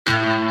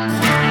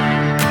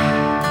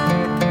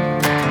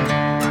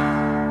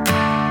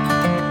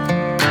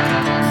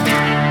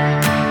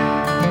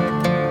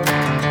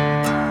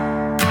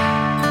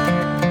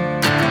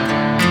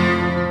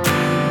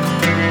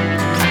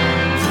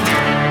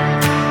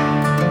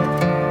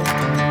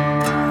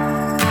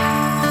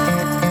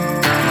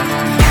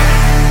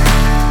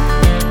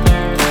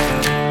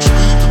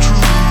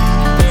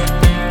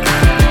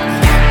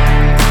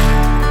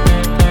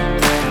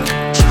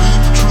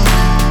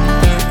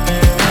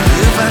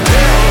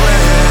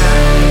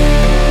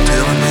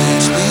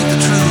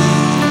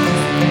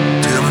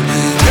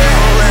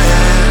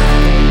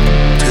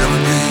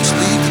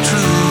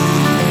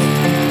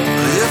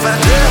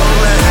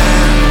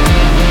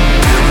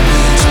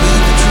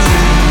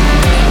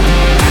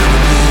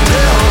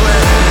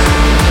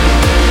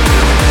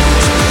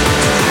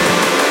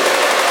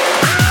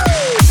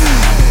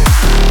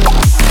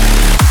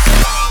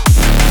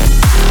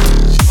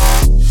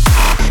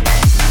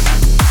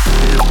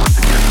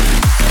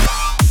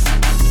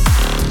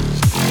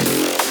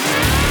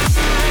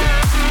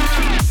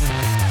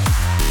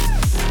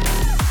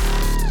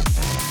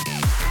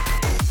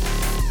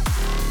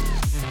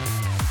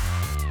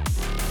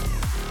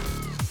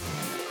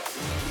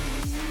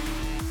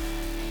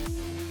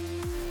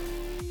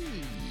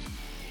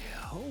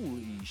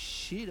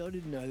shit, I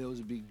didn't know there was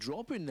a big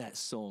drop in that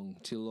song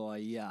till I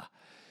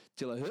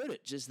heard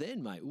it just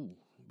then, mate. Ooh,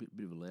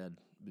 bit of a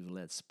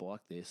loud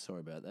spike there.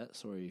 Sorry about that.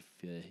 Sorry if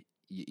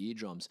your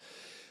eardrums.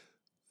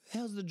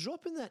 How's the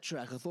drop in that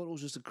track? I thought it was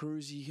just a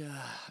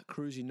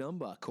cruisy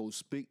number called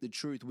Speak the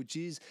Truth, which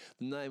is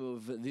the name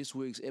of this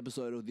week's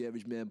episode of the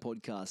Average Man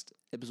Podcast,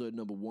 episode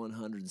number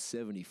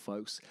 170,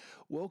 folks.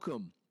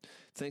 Welcome.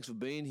 Thanks for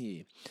being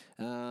here.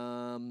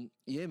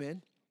 Yeah,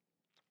 man.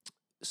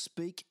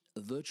 Speak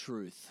the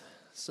truth.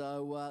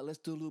 So let's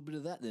do a little bit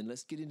of that then.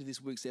 Let's get into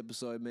this week's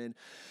episode, man.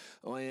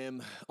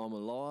 I'm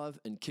alive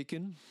and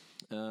kicking.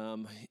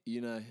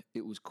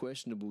 It was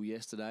questionable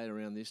yesterday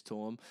around this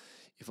time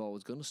if I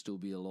was going to still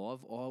be alive.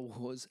 I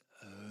was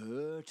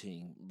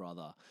hurting,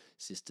 brother,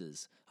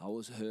 sisters. I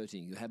was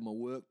hurting. I had my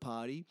work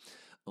party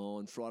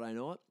on Friday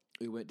night.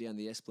 We went down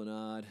the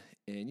Esplanade,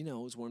 and it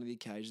was one of the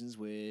occasions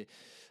where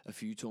a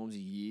few times a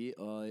year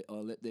I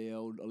let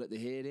the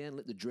hair down,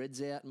 let the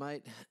dreads out,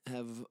 mate.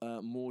 Have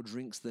more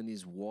drinks than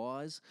is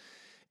wise,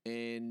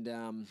 and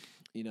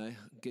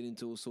get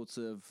into all sorts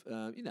of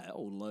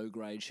all low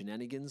grade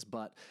shenanigans,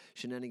 but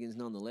shenanigans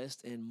nonetheless.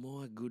 And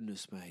my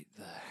goodness, mate,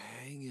 the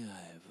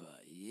hangover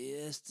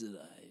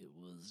yesterday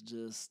was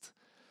just.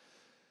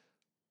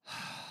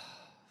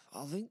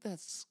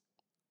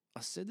 I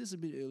said this a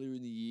bit earlier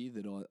in the year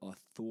that I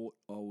thought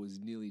I was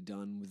nearly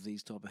done with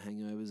these type of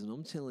hangovers, and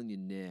I'm telling you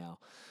now,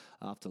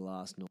 after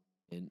last night,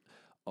 and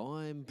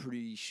I'm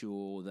pretty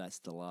sure that's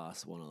the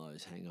last one of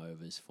those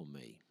hangovers for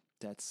me.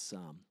 That's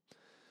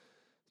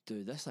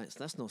dude, that's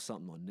not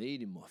something I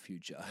need in my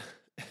future.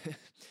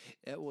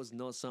 That was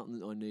not something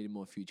that I need in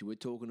my future. We're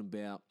talking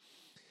about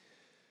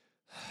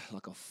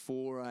like a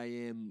 4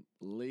 a.m.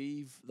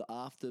 leave, the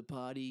after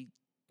party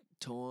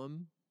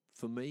time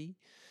for me.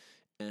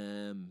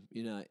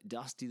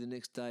 Dusty the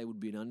next day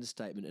would be an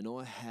understatement. And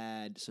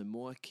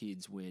my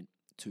kids went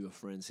to a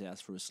friend's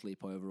house for a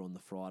sleepover on the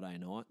Friday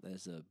night.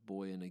 There's a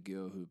boy and a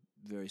girl who are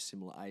very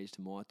similar age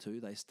to my two.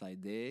 They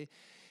stayed there.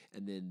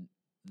 And then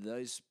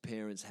those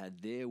parents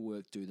had their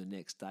work due the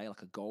next day,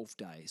 like a golf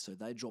day. So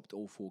they dropped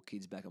all 4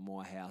 kids back at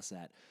my house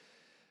at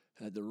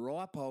the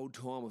ripe old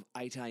time of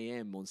 8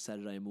 a.m. on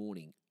Saturday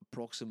morning,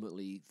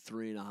 approximately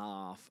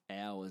 3.5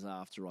 hours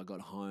after I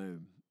got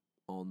home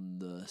on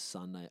the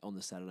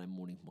Saturday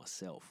morning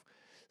myself.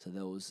 So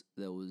there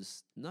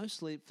was no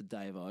sleep for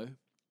Davo,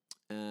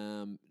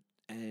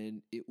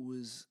 and it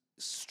was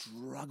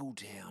struggle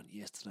town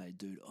yesterday,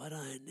 dude. I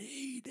don't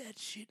need that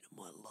shit in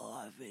my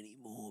life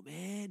anymore,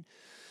 man.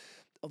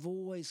 I've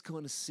always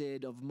kind of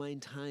said, I've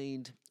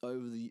maintained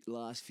over the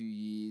last few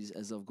years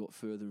as I've got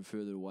further and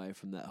further away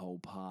from that whole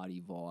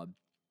party vibe,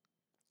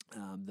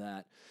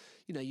 that,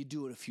 you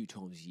do it a few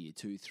times a year,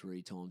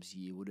 2-3 times a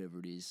year, whatever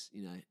it is,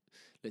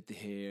 let the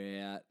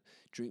hair out,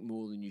 drink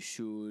more than you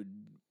should,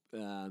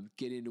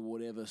 get into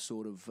whatever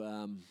sort of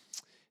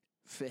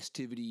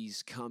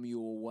festivities come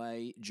your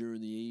way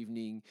during the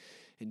evening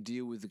and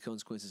deal with the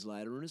consequences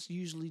later. And it's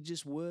usually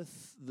just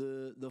worth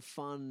the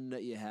fun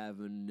that you have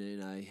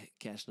and,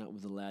 catching up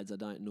with the lads. I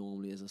don't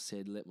normally, as I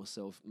said, let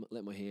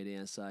my hair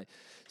down. So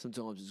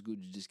sometimes it's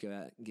good to just go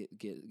out and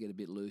get a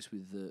bit loose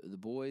with the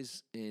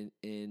boys and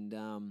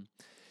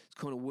it's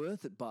kind of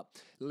worth it, but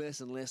less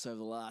and less over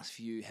the last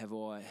few have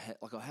I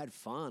had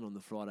fun on the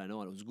Friday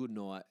night. It was a good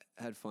night,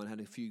 had fun, had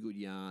a few good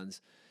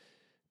yarns,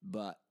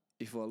 but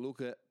if I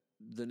look at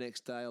the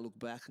next day, I look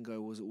back and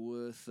go, was it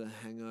worth the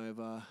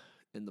hangover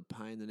and the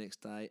pain the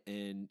next day?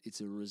 And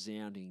it's a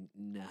resounding,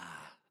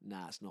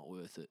 nah, it's not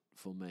worth it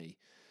for me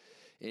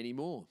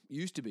anymore.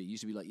 Used to be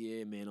like,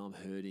 yeah, man, I'm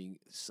hurting,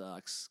 it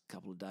sucks,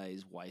 couple of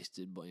days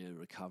wasted by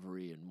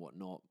recovery and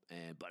whatnot,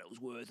 but it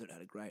was worth it,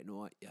 had a great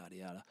night, yada,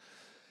 yada.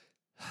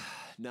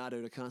 Nah,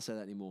 dude, I can't say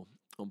that anymore.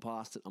 I'm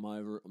past it, I'm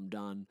over it, I'm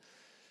done.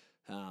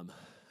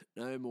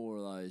 No more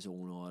of those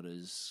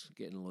all-nighters,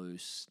 getting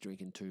loose,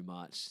 drinking too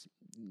much,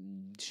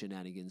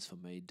 shenanigans for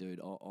me, dude.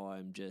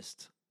 I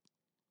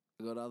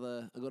got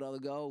other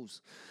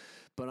goals,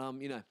 but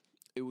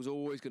it was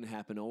always going to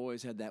happen. I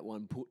always had that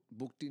one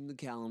booked in the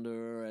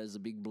calendar as a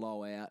big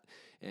blowout,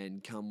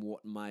 and come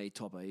what may,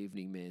 type of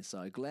evening, man.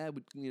 So glad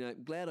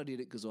I did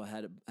it because I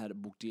had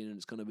it booked in, and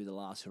it's going to be the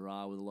last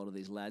hurrah with a lot of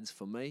these lads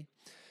for me.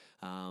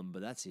 But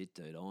that's it,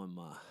 dude. I'm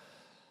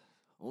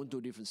on to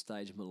a different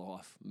stage of my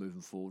life moving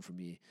forward from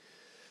here.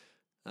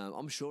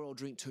 I'm sure I'll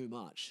drink too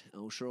much.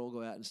 I'm sure I'll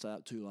go out and stay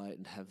up too late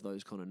and have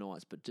those kind of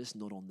nights, but just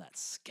not on that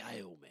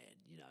scale, man.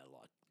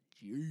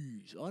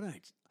 Jeez,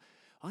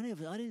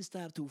 I didn't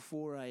stay up till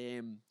 4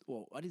 a.m.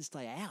 Well, I didn't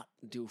stay out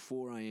until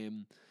 4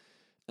 a.m.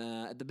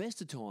 At the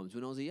best of times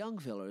when I was a young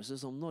fella. It's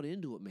just I'm not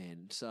into it,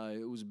 man. So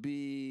it was a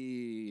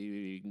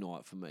big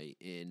night for me,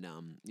 and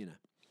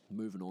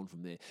moving on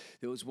from there.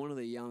 There was one of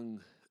the young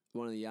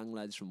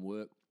lads from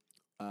work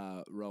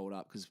rolled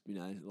up because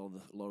a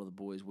lot of the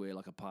boys wear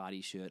like a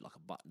party shirt, like a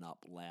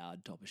button-up,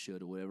 loud type of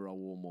shirt or whatever. I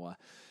wore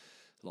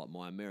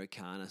my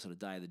Americana sort of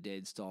Day of the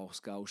Dead style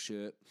skull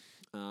shirt,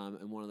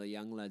 and one of the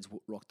young lads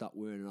rocked up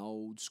wearing an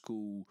old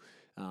school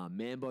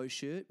Mambo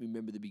shirt.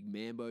 Remember the big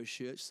Mambo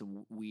shirts?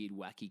 Some weird,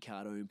 wacky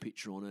cartoon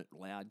picture on it,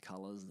 loud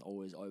colours,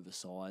 always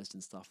oversized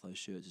and stuff, those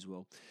shirts as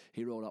well.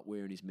 He rolled up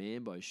wearing his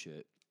Mambo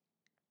shirt.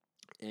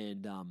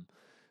 And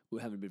we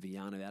were having a bit of a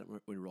yarn about it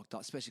when he rocked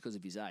up, especially because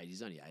of his age.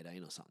 He's only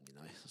 18 or something, you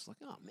know. It's like,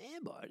 oh,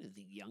 Mambo. I didn't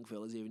think young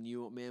fellas even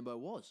knew what Mambo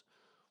was.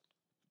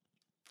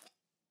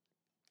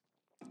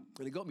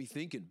 And it got me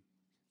thinking.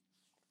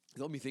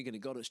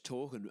 It got us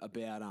talking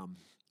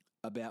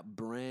about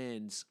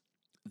brands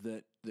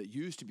that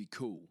used to be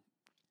cool,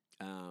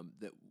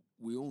 that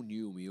we all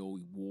knew and we all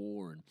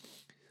wore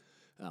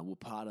and were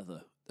part of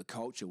the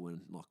culture when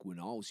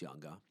I was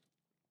younger,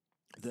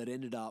 that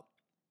ended up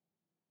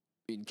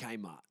in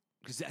Kmart.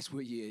 Because that's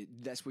where you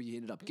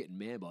ended up getting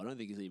Mambo. I don't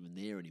think it's even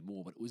there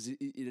anymore, but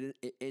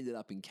it ended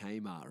up in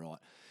Kmart, right?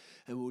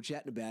 And we were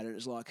chatting about it. And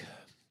it's like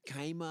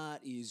Kmart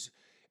is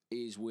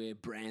where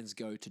brands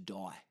go to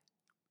die.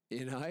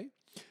 You know,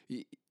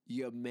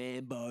 you got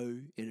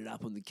Mambo ended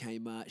up on the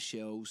Kmart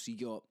shelves. You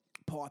got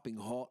Piping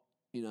Hot.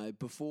 You know,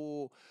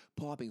 before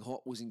Piping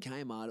Hot was in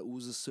Kmart, it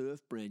was a surf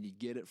brand. You'd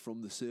get it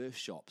from the surf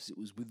shops. It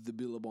was with the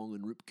Billabong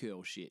and Rip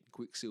Curl shit,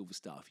 Quicksilver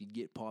stuff. You'd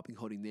get Piping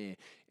Hot in there.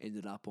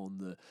 Ended up on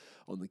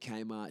the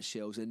Kmart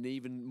shelves. And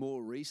even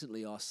more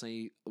recently, I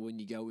see when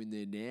you go in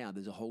there now,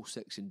 there's a whole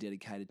section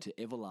dedicated to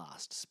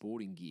Everlast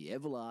sporting gear.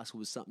 Everlast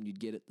was something you'd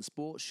get at the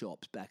sports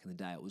shops back in the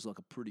day. It was like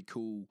a pretty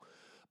cool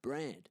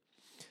brand.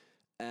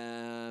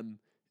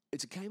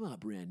 It's a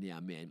Kmart brand now,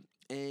 man.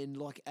 And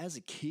like as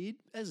a kid,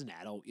 as an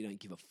adult, you don't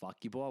give a fuck.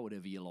 You buy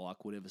whatever you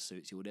like, whatever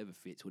suits you, whatever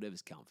fits,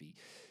 whatever's comfy.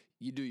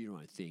 You do your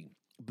own thing.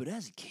 But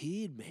as a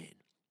kid, man,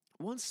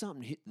 once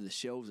something hit the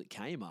shelves at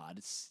Kmart,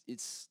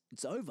 it's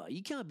over.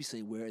 You can't be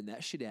seen wearing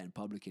that shit out in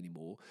public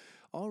anymore.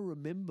 I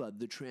remember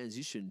the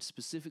transition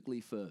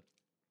specifically for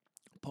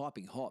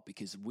Piping Hot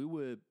because we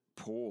were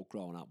poor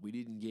growing up. We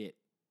didn't get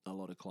a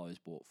lot of clothes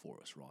bought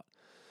for us, right?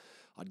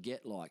 I'd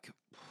get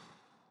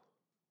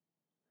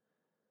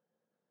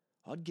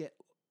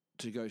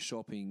to go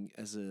shopping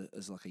as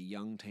like a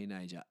young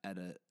teenager at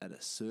a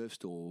surf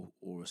store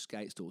or a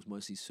skate store. It was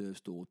mostly surf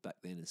stores back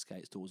then, and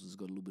skate stores as I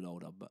got a little bit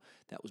older, but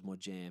that was my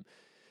jam.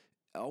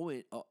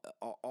 I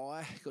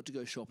got to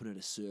go shopping at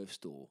a surf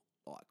store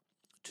like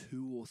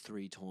 2 or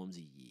 3 times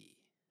a year,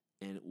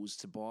 and it was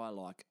to buy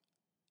like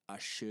a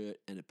shirt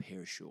and a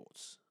pair of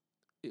shorts.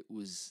 It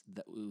was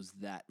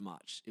that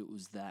much. It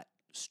was that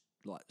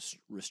like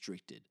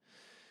restricted.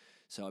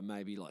 So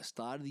maybe like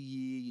start of the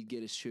year, you'd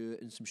get a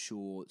shirt and some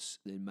shorts.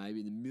 Then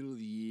maybe in the middle of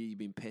the year, you've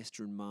been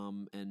pestering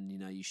mum and, you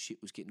know, your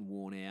shit was getting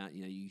worn out.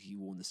 You know, you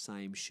worn the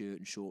same shirt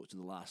and shorts to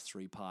the last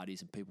 3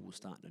 parties and people were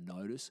starting to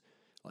notice.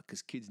 Like,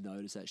 because kids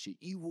notice that shit.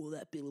 You wore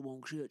that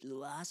Billabong shirt to the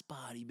last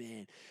party,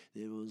 man.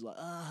 Then it was like,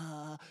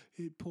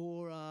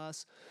 poor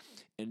ass.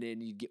 And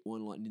then you'd get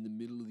one like in the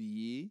middle of the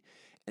year.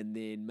 And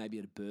then maybe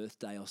at a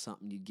birthday or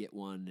something, you'd get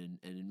one,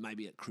 and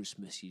maybe at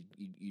Christmas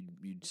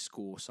you'd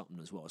score something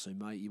as well. So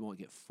you might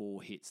get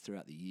 4 hits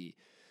throughout the year.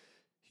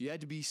 You had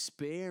to be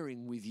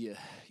sparing with your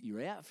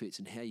outfits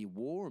and how you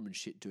wore them and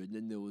shit, dude. And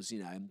then there was,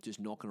 you know,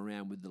 just knocking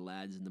around with the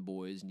lads and the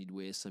boys, and you'd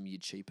wear some of your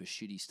cheaper,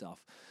 shitty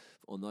stuff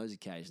on those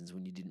occasions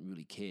when you didn't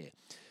really care.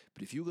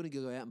 But if you were going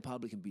to go out in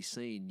public and be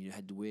seen, you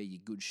had to wear your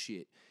good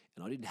shit.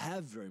 And I didn't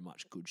have very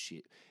much good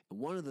shit. And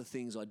one of the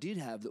things I did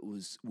have that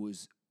was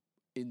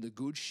in the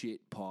good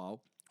shit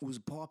pile was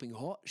a Piping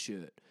Hot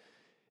shirt.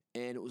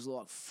 And it was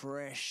like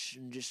fresh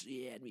and just,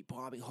 had me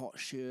Piping Hot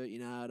shirt. You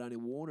know, I'd only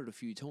worn it a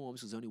few times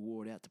because I only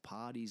wore it out to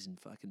parties and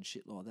fucking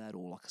shit like that,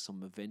 or like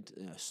some event,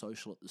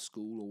 social at the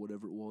school or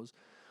whatever it was.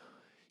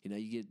 You know,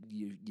 you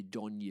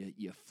don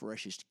your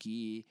freshest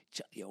gear,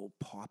 chuck the old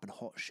Piping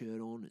Hot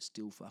shirt on. It's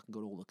still fucking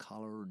got all the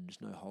colour and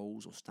there's no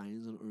holes or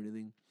stains on it or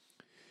anything.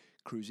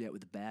 Cruise out with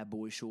the bad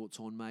boy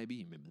shorts on, maybe.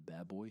 You remember the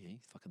bad boy,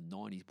 fucking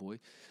 90s boy.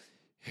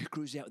 He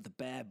cruised out with the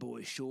bad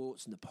boy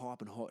shorts and the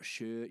Piping Hot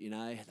shirt, you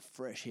know, had the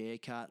fresh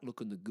haircut,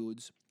 looking the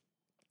goods.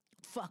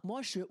 Fuck,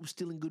 my shirt was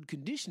still in good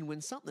condition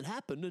when something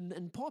happened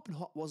and Piping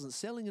Hot wasn't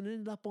selling and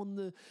ended up on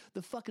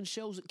the fucking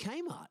shelves at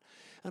Kmart.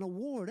 And I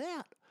wore it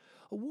out.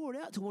 I wore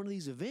it out to one of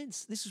these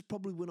events. This was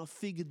probably when I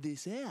figured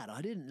this out.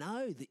 I didn't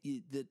know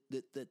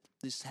that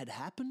this had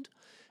happened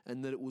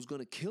and that it was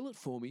going to kill it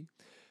for me.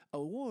 I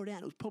wore it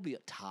out. It was probably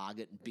at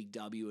Target and Big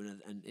W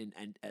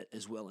and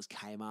as well as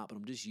Kmart, but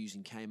I'm just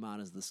using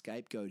Kmart as the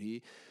scapegoat here.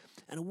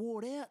 And I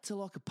wore it out to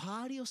like a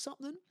party or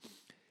something.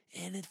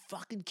 And the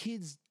fucking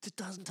kids, it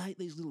doesn't take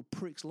these little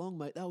pricks long,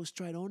 mate. They were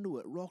straight onto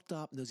it, rocked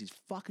up, and there was this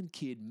fucking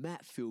kid,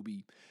 Matt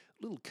Philby,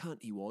 little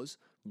cunt he was.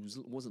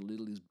 Wasn't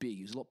little, he was big.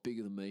 He was a lot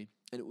bigger than me.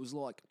 And it was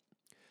like,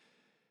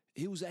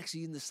 he was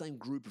actually in the same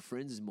group of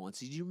friends as mine.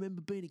 So do you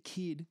remember being a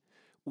kid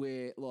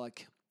where,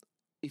 like,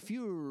 if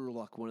you were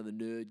like one of the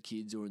nerd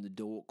kids or in the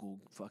dork or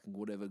fucking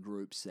whatever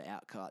groups, the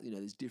outcast, you know,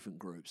 there's different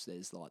groups.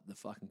 There's like the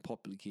fucking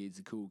popular kids,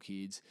 the cool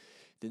kids.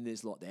 Then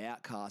there's like the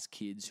outcast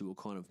kids who are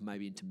kind of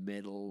maybe into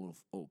metal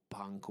or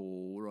punk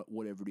or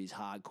whatever it is,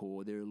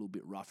 hardcore. They're a little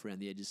bit rough around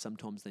the edges.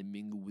 Sometimes they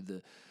mingle with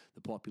the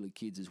popular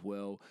kids as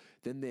well.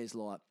 Then there's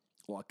like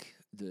like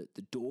the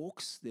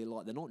dorks. They're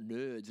not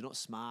nerds, they're not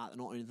smart,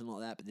 they're not anything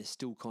like that, but they're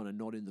still kind of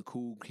not in the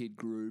cool kid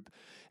group.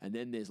 And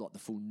then there's like the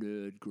full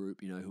nerd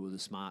group, who are the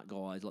smart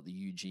guys, like the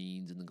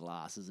Eugenes and the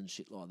glasses and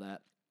shit like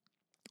that.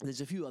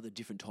 There's a few other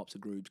different types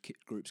of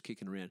groups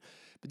kicking around,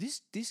 but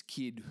this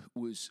kid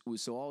was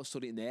so I was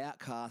sort of in the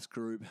outcast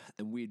group,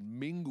 and we'd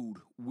mingled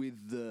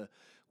with the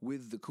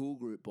cool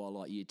group by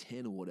like year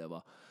 10 or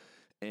whatever.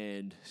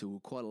 And so we were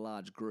quite a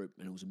large group,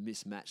 and it was a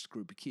mismatched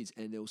group of kids.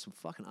 And there was some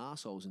fucking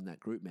assholes in that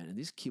group, man. And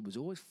this kid was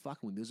always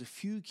fucking with me. There was a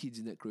few kids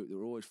in that group that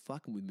were always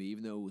fucking with me,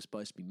 even though we were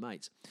supposed to be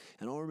mates.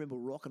 And I remember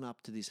rocking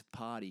up to this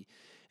party,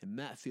 and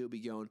Matt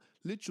Philby going,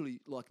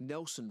 literally like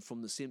Nelson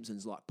from The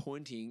Simpsons, like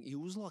pointing. He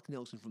was like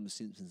Nelson from The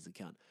Simpsons, the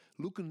cunt.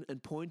 Looking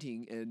and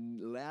pointing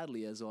and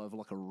loudly as I've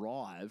like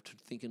arrived,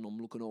 thinking I'm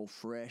looking all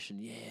fresh and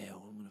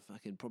I'm going to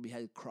fucking probably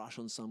had a crush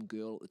on some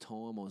girl at the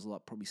time. I was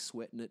like probably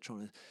sweating it,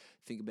 trying to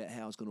think about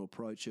how I was going to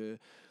approach her.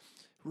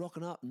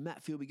 Rocking up, and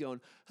Matt Philby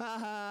going, ha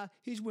ha,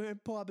 he's wearing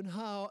piping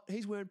hot,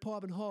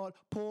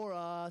 poor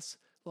ass.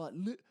 Like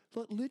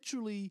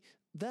literally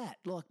that,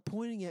 like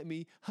pointing at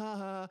me, ha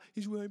ha,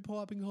 he's wearing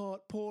piping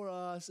hot, poor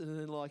ass. And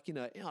then like, I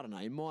don't know,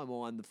 in my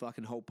mind, the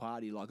fucking whole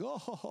party like,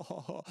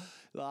 oh,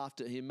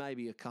 laughed at him.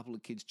 Maybe a couple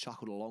of kids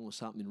chuckled along or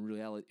something in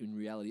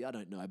reality, I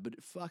don't know.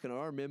 But fucking,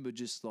 I remember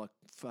just like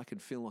fucking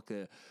feeling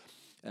like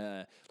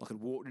like I'd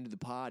walked into the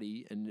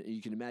party, and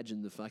you can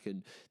imagine there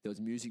was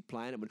music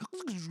playing, it went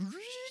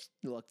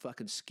like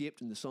fucking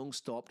skipped, and the song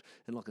stopped,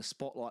 and like a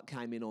spotlight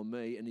came in on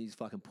me, and he's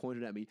fucking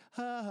pointed at me,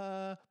 ha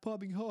ha,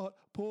 piping hot,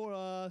 poor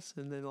ass.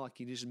 And then like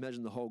you just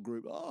imagine the whole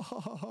group, oh ha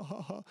ha ha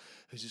ha ha.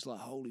 It's just like,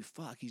 holy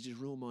fuck, he's just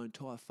ruined my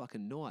entire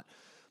fucking night.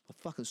 My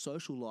fucking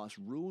social life's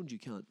ruined, you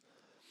cunt.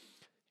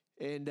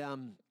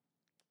 And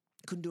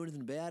couldn't do anything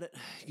about it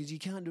because you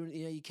can't do it.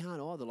 You can't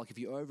either. Like if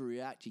you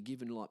overreact, you're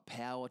giving like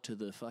power to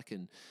the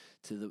fucking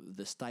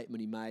the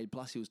statement he made.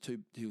 Plus he was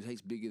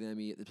heaps bigger than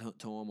me at the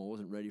time. I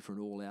wasn't ready for an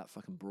all out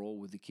fucking brawl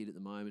with the kid at the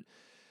moment.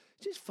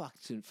 Just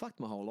fucked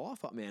my whole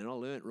life up, man. And I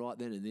learnt right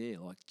then and there,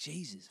 like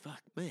Jesus,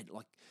 fuck, man,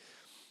 like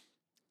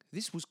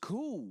this was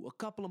cool. A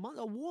couple of months,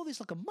 I wore this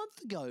like a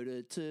month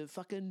ago to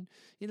fucking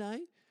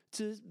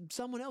to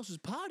someone else's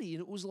party,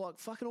 and it was like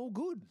fucking all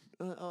good.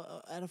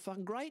 I had a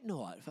fucking great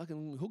night.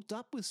 Fucking hooked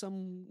up with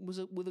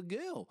a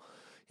girl,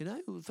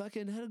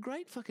 fucking had a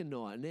great fucking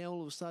night. And now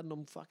all of a sudden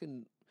I'm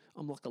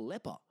like a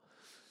leper.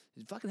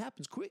 It fucking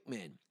happens quick,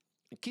 man.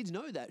 And kids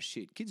know that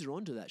shit. Kids are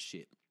onto that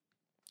shit.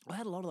 I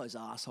had a lot of those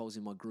assholes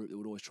in my group that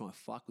would always try and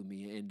fuck with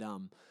me, and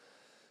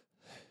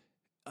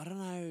I don't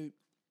know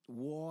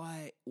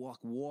why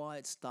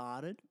it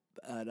started,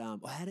 but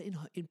I had it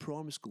in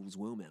primary school as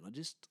well, man. I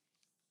just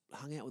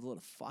hung out with a lot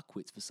of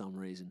fuckwits for some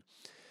reason.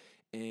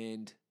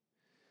 And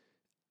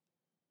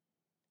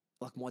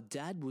like my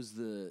dad was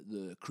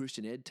the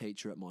Christian ed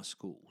teacher at my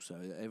school, so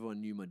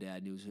everyone knew my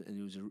dad, and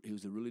he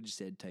was a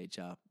religious ed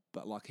teacher,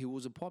 but like he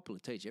was a popular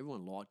teacher.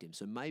 Everyone liked him,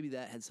 so maybe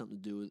that had something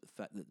to do with the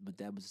fact that my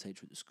dad was a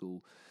teacher at the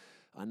school.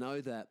 I know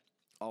that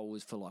I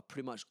was, for like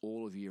pretty much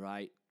all of year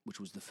 8, which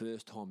was the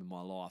first time in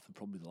my life and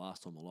probably the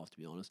last time in my life, to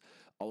be honest,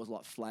 I was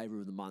like flavour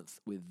of the month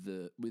with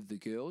the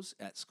girls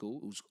at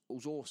school. It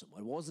was awesome.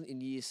 I wasn't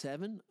in year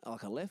 7.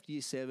 Like I left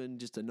year 7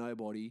 just a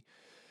nobody.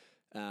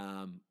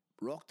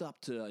 Rocked up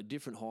to a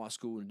different high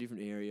school in a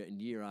different area in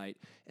year 8,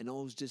 and I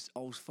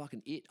was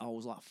fucking it. I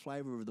was like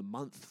flavour of the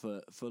month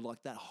for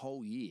like that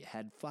whole year.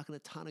 Had fucking a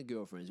ton of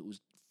girlfriends. It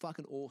was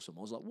fucking awesome.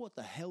 I was like, what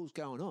the hell's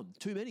going on?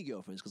 Too many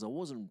girlfriends because I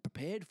wasn't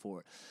prepared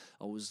for it.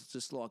 I was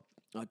just like,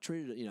 I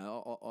treated it,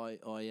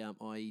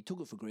 I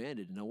took it for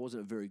granted, and I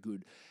wasn't a very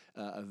good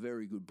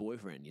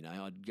boyfriend.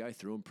 I'd go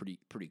through them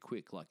pretty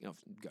quick. Like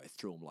I'd go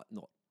through them like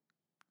not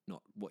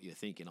what you're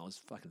thinking. I was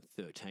fucking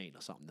 13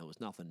 or something. There was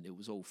nothing. It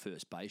was all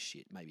first base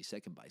shit, maybe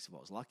second base if I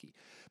was lucky.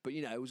 But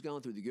it was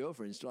going through the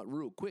girlfriends like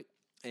real quick,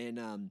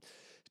 and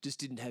just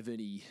didn't have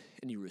any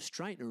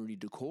restraint or any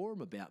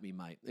decorum about me,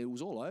 mate. It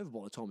was all over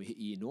by the time we hit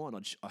year 9.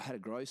 I had a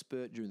growth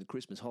spurt during the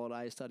Christmas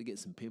holidays. Started getting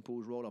some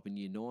pimples rolled up in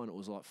year 9. It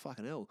was like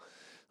fucking hell.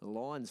 The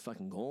line's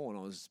fucking gone. I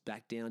was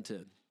back down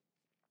to,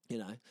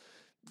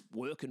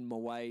 working my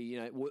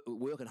way,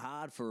 working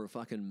hard for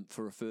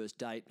a first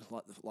date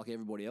like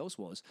everybody else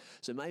was.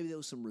 So maybe there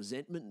was some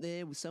resentment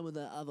there with some of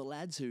the other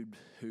lads who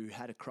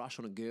had a crush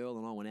on a girl,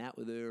 and I went out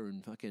with her,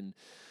 and fucking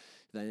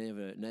they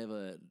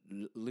never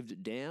lived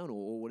it down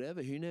or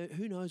whatever. Who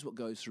knows what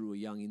goes through a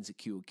young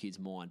insecure kid's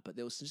mind? But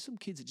there was some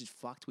kids that just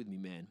fucked with me,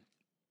 man.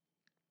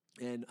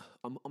 And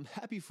I'm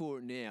happy for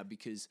it now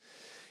because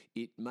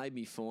it made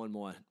me find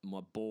my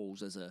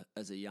balls as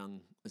a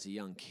young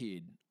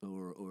kid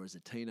or as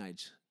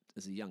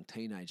a young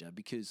teenager,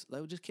 because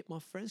my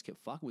friends kept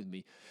fucking with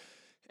me,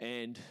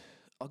 and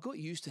I got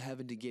used to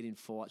having to get in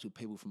fights with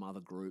people from other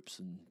groups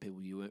and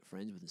people you weren't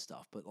friends with and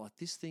stuff. But like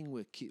this thing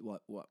where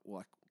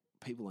like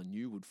people I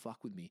knew would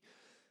fuck with me,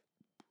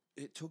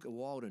 it took a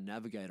while to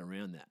navigate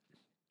around that.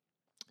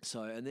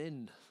 So and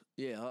then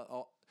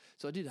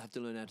so I did have to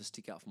learn how to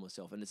stick up for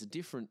myself, and it's a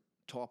different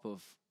type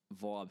of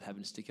vibe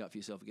having to stick up for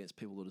yourself against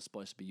people that are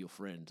supposed to be your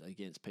friend,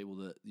 against people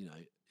that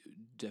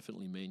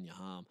definitely mean you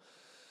harm.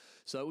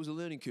 So it was a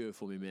learning curve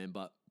for me, man.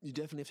 But you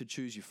definitely have to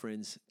choose your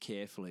friends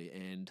carefully,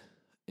 and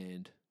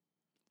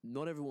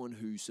not everyone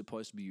who's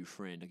supposed to be your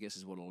friend, I guess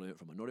is what I learned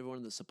from it. Not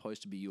everyone that's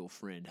supposed to be your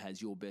friend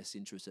has your best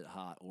interest at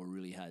heart, or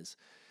really has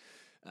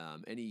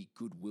any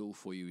goodwill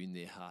for you in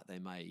their heart. They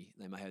may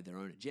have their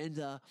own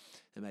agenda.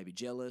 They may be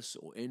jealous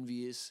or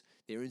envious.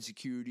 Their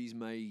insecurities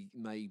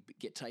may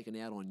get taken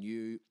out on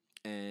you.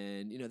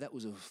 And, that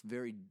was a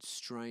very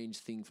strange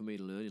thing for me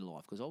to learn in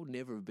life, because I would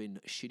never have been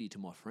shitty to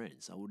my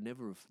friends. I would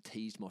never have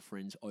teased my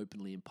friends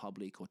openly in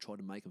public or tried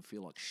to make them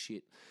feel like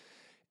shit.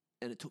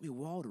 And it took me a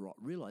while to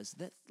realize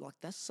that,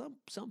 that's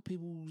some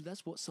people,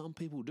 that's what some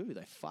people do.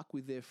 They fuck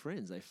with their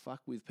friends. They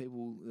fuck with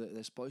people that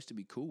they're supposed to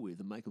be cool with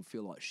and make them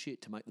feel like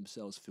shit to make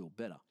themselves feel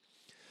better.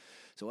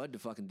 So I had to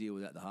fucking deal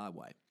with that the hard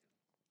way.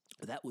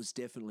 But that was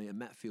definitely, and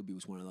Matt Philby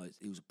was one of those,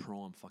 he was a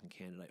prime fucking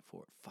candidate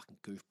for it. Fucking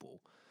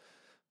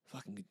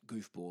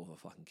goofball of a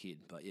fucking kid.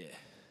 But yeah,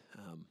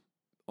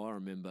 I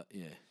remember,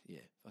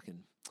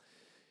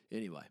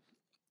 anyway,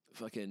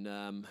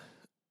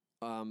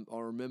 I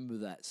remember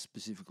that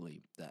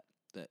specifically, that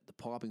the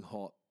piping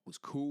hot was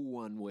cool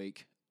one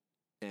week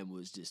and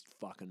was just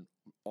fucking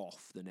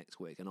off the next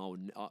week. And I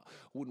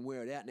wouldn't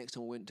wear it out next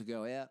time I went to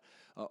go out.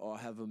 I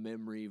have a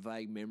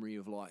vague memory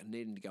of like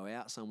needing to go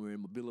out somewhere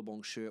and my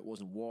Billabong shirt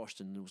wasn't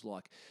washed, and it was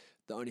like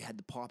they only had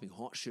the piping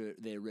hot shirt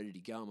there ready to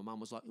go. And my mum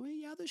was like, "Where's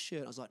your other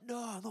shirt?" I was like,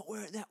 "No, I'm not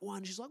wearing that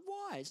one." She's like,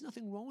 "Why? There's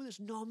nothing wrong with this."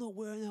 "No, I'm not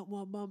wearing that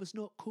one, Mum. It's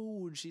not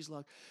cool." And she's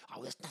like,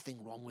 "Oh, there's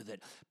nothing wrong with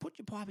it. Put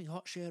your piping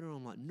hot shirt on."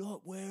 I'm like,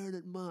 "Not wearing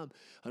it, Mum."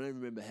 I don't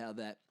remember how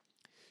that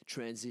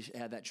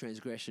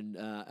transgression,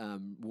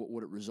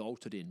 what it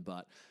resulted in,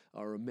 but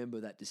I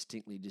remember that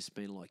distinctly, just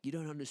being like, "You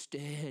don't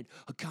understand.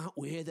 I can't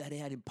wear that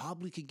out in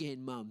public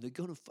again, Mum.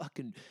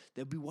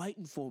 They'll be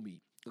waiting for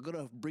me. I've got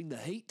to bring the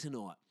heat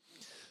tonight."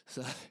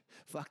 So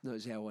fuck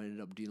knows how I ended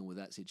up dealing with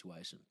that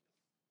situation.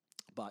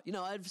 But,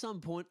 at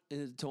some point in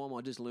the time,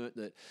 I just learnt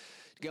that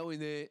go in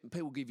there,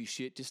 people give you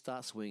shit, just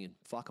start swinging.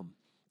 Fuck them.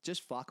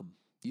 Just fuck them.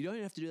 You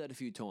don't have to do that a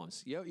few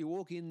times. You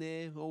walk in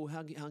there, all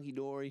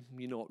hunky-dory.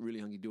 You're not really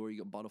hunky-dory. You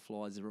got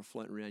butterflies that are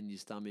floating around in your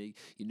stomach.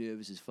 You're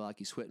nervous as fuck.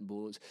 You're sweating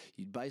bullets.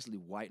 You're basically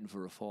waiting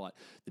for a fight.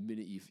 The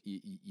minute you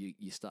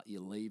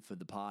leave for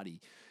the party,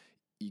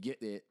 you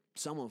get there,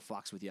 someone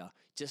fucks with you.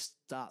 Just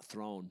start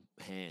throwing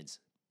hands.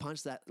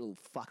 Punch that little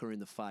fucker in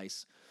the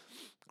face.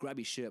 Grab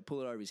his shirt,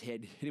 pull it over his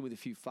head, hit him with a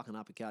few fucking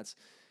uppercuts.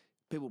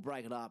 People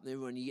break it up, and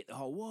everyone, you get the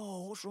whole,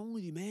 "Whoa, what's wrong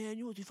with you, man?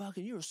 You're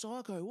a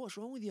psycho. What's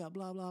wrong with you?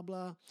 Blah, blah,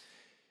 blah."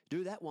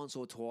 Do that once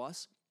or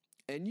twice,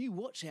 and you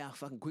watch how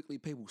fucking quickly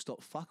people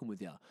stop fucking with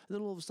you. And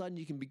then all of a sudden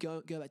you can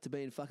go back to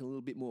being fucking a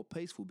little bit more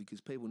peaceful, because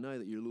people know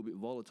that you're a little bit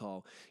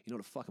volatile. You're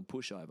not a fucking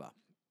pushover.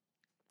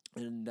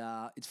 And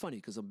it's funny,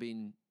 because I've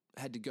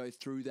had to go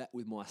through that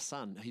with my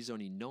son. He's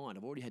only 9.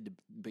 I've already had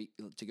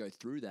to go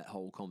through that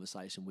whole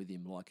conversation with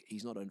him. Like,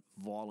 he's not a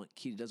violent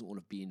kid. He doesn't want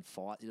to be in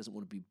fights. He doesn't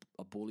want to be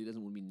a bully. He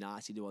doesn't want to be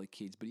nasty to other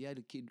kids. But he had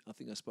a kid, I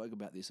think I spoke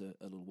about this a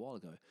little while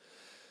ago,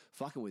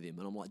 fucking with him.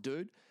 And I'm like,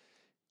 dude,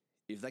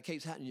 if that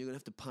keeps happening, you're going to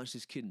have to punch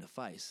this kid in the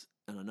face.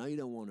 And I know you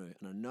don't want to,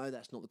 and I know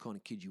that's not the kind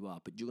of kid you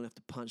are, but you're going to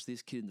have to punch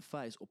this kid in the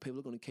face, or people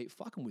are going to keep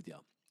fucking with you.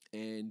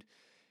 And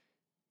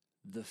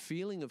the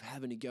feeling of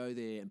having to go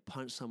there and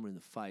punch someone in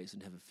the face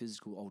and have a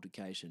physical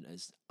altercation,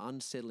 as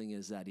unsettling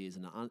as that is,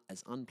 and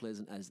as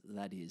unpleasant as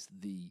that is,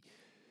 the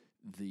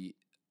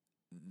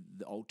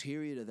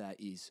ulterior to that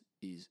is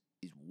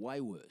way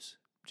worse.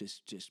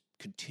 Just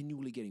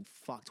continually getting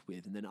fucked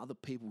with, and then other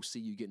people see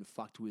you getting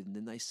fucked with, and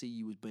then they see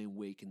you as being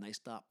weak, and they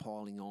start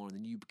piling on, and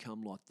then you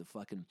become like the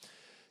fucking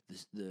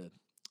the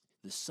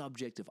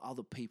subject of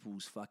other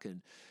people's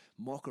fucking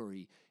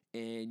mockery.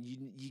 And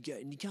you go,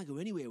 and you can't go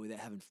anywhere without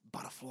having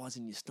butterflies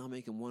in your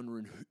stomach and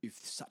wondering if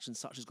such and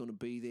such is going to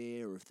be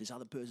there, or if this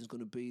other person's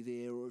going to be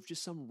there, or if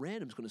just some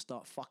random's going to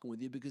start fucking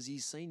with you because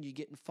he's seen you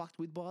getting fucked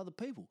with by other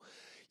people.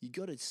 You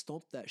got to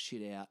stomp that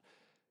shit out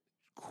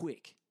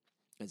quick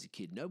as a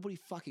kid. Nobody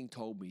fucking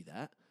told me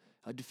that.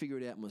 I had to figure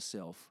it out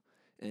myself.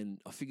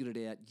 And I figured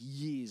it out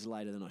years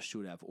later than I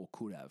should have or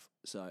could have.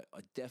 So I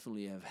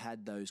definitely have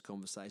had those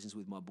conversations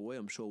with my boy.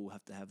 I'm sure we'll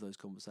have to have those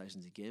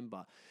conversations again,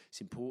 but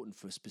it's important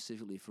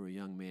specifically for a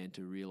young man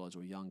to realise,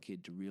 or a young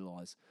kid to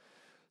realise,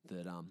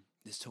 that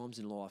there's times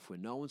in life where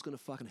no one's going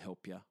to fucking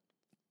help you.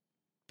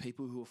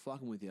 People who are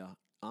fucking with you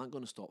aren't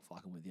going to stop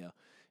fucking with you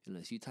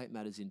unless you take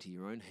matters into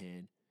your own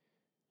hand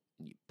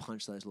and you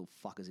punch those little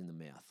fuckers in the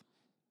mouth.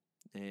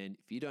 And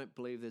if you don't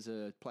believe there's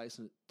a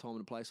time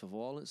and a place for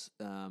violence,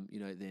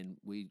 then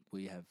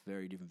we have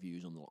very different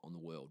views on the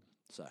world.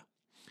 So,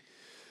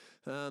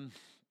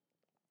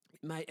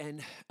 mate,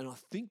 and I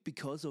think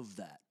because of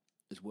that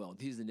as well,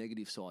 here's the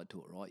negative side to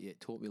it, right? Yeah, it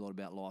taught me a lot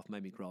about life,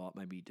 made me grow up,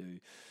 made me do,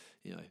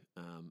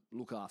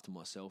 look after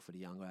myself at a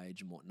young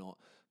age and whatnot.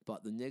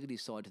 But the negative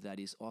side to that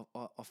is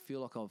I feel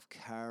like I've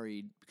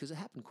carried, because it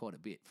happened quite a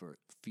bit for a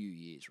few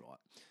years, right?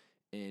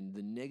 And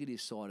the negative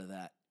side of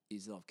that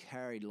is that I've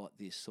carried like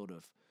this sort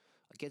of,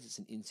 I guess it's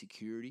an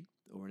insecurity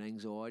or an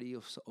anxiety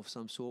of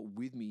some sort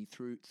with me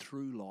through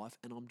life,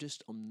 and I'm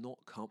not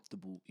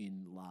comfortable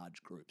in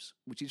large groups,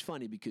 which is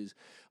funny because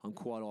I'm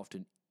quite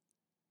often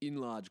in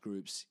large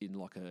groups in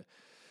like a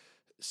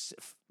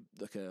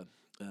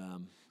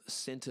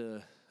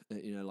center,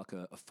 like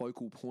a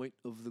focal point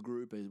of the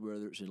group,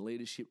 whether it's a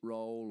leadership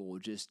role or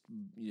just,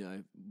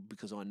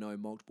 because I know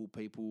multiple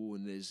people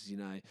and there's,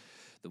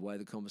 the way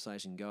the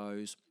conversation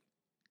goes,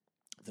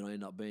 that I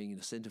end up being in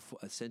a center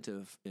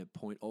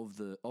point of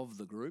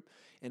the group,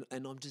 and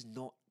I'm just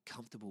not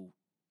comfortable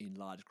in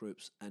large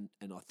groups, and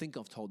I think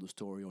I've told the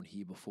story on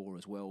here before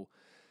as well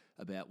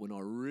about when I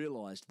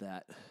realised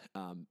that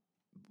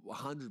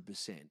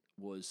 100%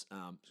 was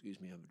excuse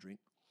me, have a drink.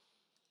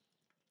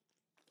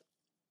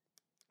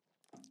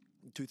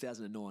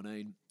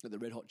 2019 at the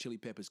Red Hot Chili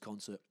Peppers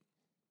concert,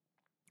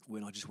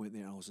 when I just went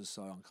there and I was just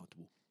so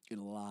uncomfortable in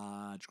a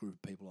large group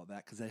of people like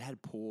that because they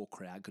had poor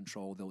crowd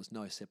control. There was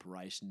no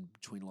separation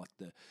between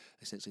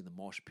essentially the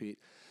mosh pit.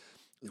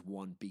 There's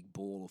one big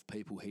ball of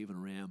people heaving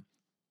around,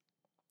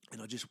 and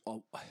I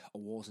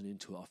wasn't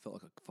into it. I felt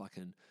like a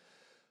fucking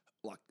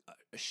like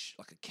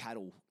a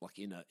cattle, like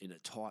in a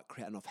tight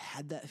crowd. And I've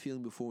had that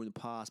feeling before in the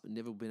past, but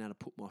never been able to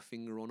put my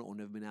finger on it or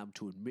never been able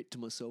to admit to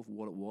myself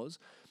what it was.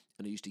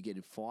 And I used to get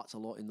in fights a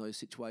lot in those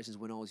situations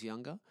when I was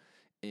younger,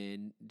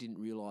 and didn't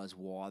realise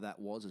why that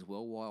was as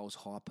well. Why I was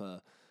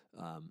hyper,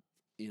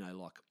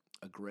 like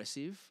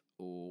aggressive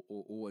or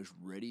always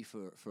ready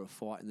for a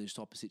fight in these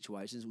type of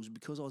situations. It was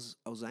because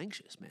I was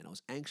anxious, man. I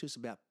was anxious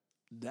about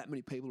that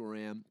many people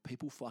around,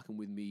 people fucking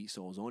with me,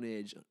 so I was on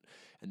edge.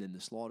 And then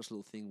the slightest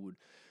little thing would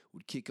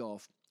kick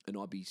off, and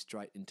I'd be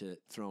straight into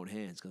throwing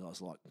hands because I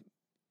was like,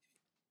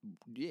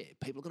 yeah,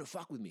 people are going to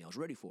fuck with me. I was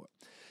ready for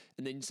it.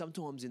 And then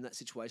sometimes in that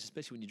situation,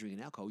 especially when you're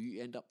drinking alcohol,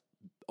 you end up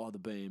either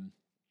being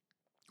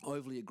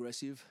overly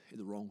aggressive at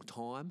the wrong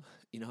time,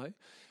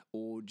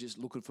 or just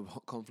looking for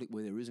conflict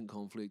where there isn't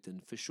conflict.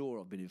 And for sure,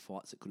 I've been in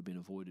fights that could have been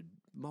avoided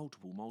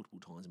multiple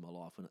times in my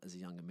life as a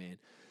younger man.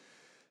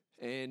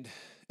 And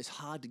it's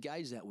hard to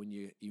gauge that when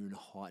you're in a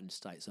heightened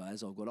state. So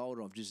as I've got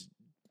older, I've just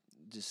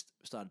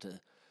started to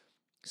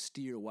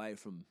steer away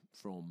from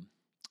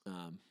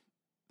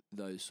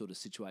those sort of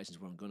situations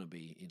where I'm going to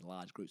be in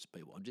large groups of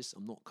people.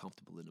 I'm not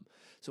comfortable in them.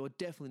 So I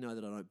definitely know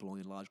that I don't belong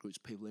in large groups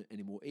of people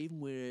anymore.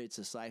 Even where it's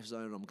a safe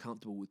zone and I'm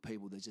comfortable with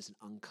people, there's just an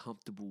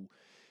uncomfortable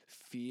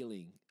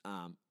feeling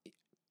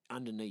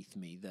underneath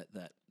me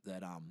that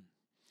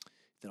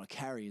I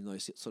carry in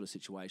those sort of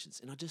situations.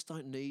 And I just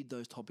don't need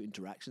those type of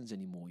interactions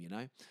anymore,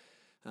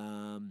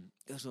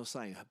 As I was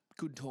saying, a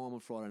good time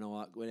on Friday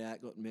night, went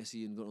out, got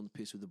messy and got on the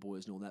piss with the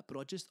boys and all that. But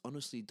I just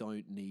honestly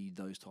don't need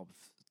those type of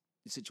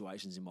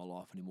situations in my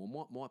life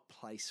anymore. My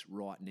place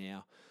right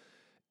now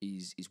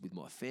is with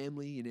my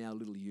family in our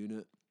little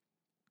unit,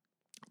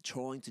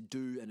 trying to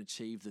do and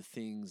achieve the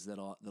things that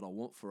I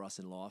want for us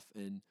in life,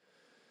 and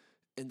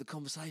the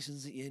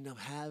conversations that you end up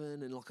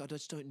having, and I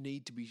just don't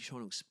need to be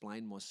trying to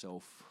explain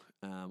myself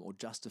or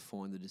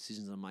justifying the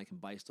decisions I'm making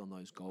based on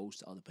those goals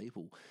to other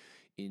people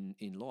in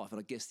life. And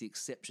I guess the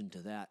exception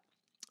to that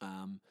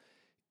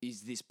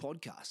is this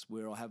podcast,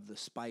 where I have the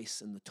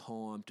space and the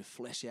time to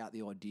flesh out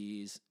the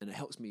ideas, and it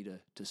helps me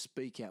to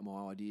speak out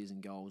my ideas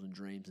and goals and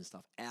dreams and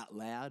stuff out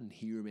loud and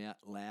hear them out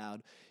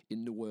loud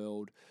in the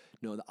world,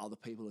 know that other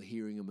people are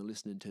hearing them and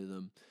listening to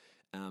them.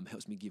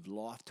 Helps me give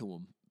life to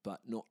them, but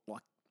not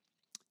like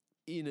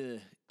in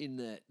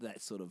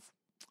that sort of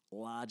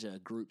larger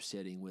group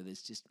setting where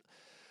there's just,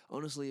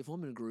 honestly, if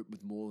I'm in a group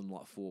with more than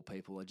like 4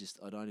 people,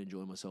 I don't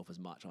enjoy myself as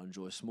much. I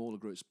enjoy smaller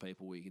groups of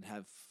people where you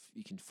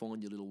can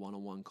find your little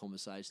one-on-one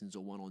conversations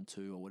or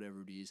one-on-two or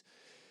whatever it is.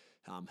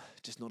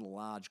 Just not a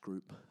large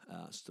group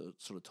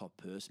sort of type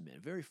person, man.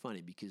 Very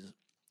funny, because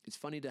it's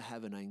funny to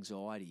have an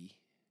anxiety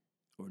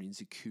or an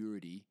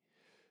insecurity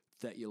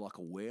that you're like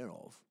aware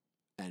of,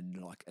 and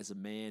like as a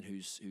man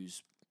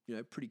who's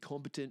pretty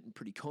competent and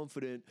pretty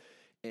confident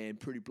and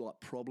pretty like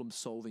problem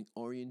solving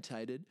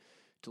orientated,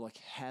 to like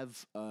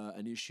have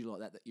an issue like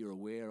that you're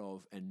aware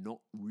of and not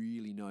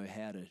really know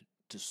how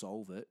to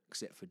solve it,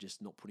 except for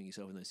just not putting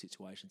yourself in those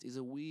situations, is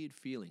a weird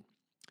feeling.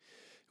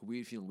 A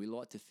weird feeling. We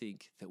like to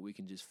think that we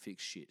can just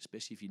fix shit,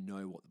 especially if you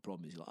know what the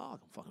problem is. You're like, I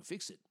can fucking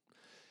fix it.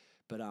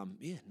 But I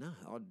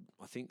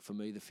think for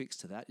me the fix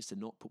to that is to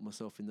not put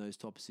myself in those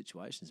type of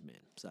situations, man.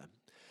 So,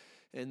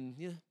 and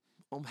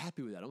I'm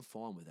happy with that. I'm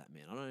fine with that,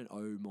 man. I don't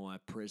owe my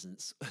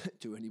presence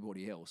to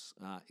anybody else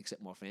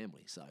except my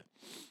family. So,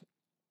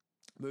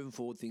 moving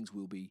forward, things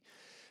will be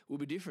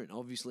different.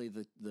 Obviously,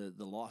 the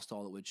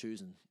lifestyle that we're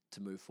choosing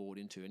to move forward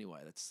into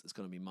anyway, it's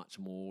going to be much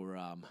more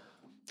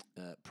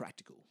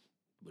practical.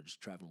 We're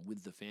just traveling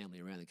with the family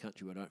around the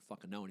country. I don't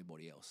fucking know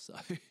anybody else.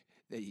 So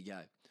there you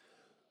go.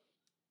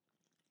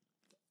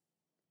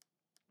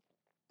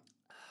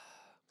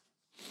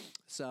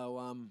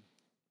 So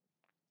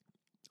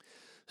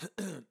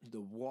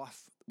the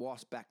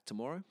wife's back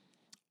tomorrow.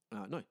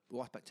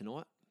 Wife's back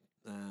tonight.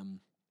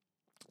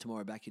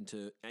 Tomorrow back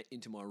into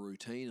my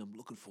routine. I'm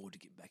looking forward to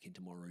getting back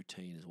into my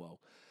routine as well.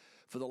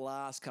 For the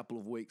last couple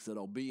of weeks that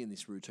I'll be in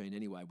this routine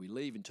anyway, we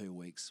leave in 2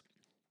 weeks.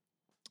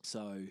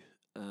 So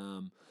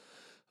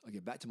I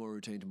get back to my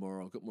routine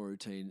tomorrow. I've got my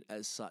routine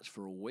as such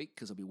for a week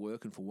because I'll be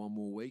working for one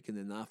more week, and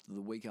then after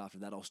the week after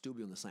that, I'll still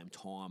be on the same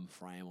time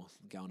frame. I'll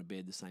going to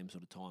bed the same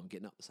sort of time,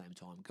 getting up the same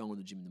time, going to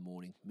the gym in the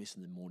morning,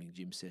 missing the morning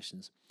gym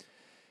sessions,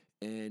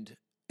 and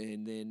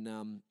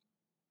then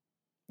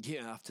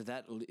after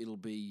that it'll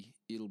be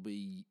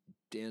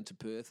down to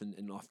Perth,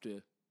 and I have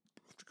to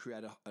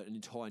create an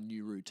entire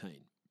new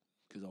routine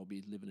because I'll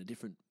be living a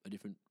different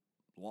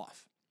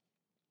life.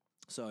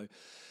 So I'm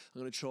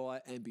going to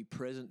try and be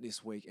present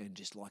this week and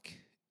just like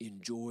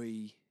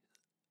enjoy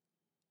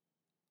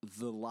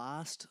the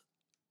last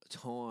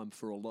time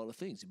for a lot of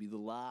things. It'll be the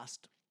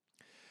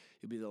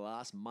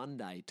last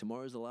Monday.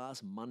 Tomorrow's the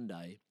last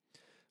Monday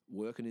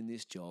working in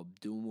this job,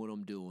 doing what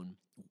I'm doing,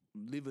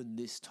 living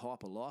this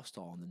type of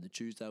lifestyle. And then the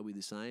Tuesday will be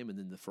the same, and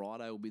then the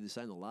Friday will be the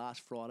same, the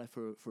last Friday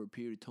for a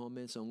period of time,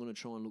 man. So I'm going to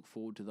try and look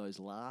forward to those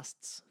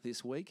lasts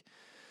this week.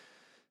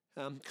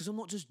 Because I'm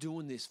not just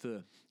doing this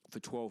for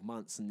 12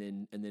 months and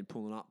then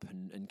pulling up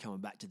and coming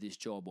back to this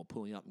job, or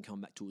pulling up and coming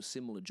back to a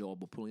similar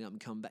job, or pulling up and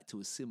coming back to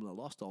a similar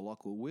lifestyle.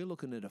 Like, we're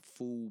looking at a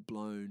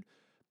full-blown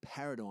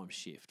paradigm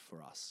shift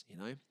for us, you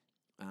know.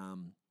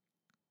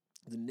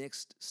 The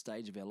next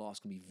stage of our life is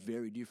going to be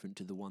very different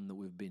to the one that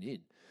we've been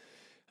in.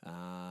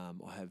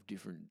 I have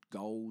different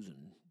goals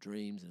and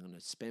dreams, and I'm going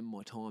to spend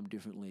my time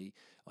differently.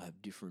 I have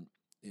different,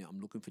 I'm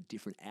looking for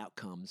different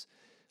outcomes.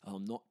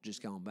 I'm not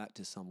just going back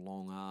to some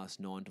long-ass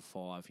 9 to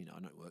 5. I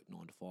don't work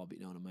 9 to 5, but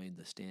you know what I mean?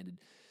 The standard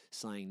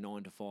saying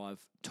 9 to 5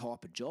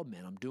 type of job,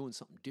 man. I'm doing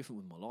something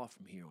different with my life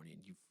from here on in.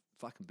 You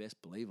fucking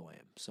best believe I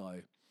am. So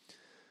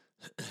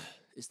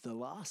it's the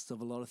last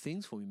of a lot of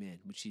things for me, man,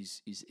 which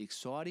is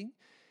exciting.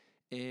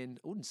 And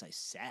I wouldn't say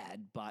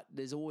sad, but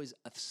there's always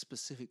a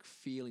specific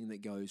feeling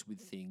that goes with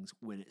things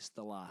when it's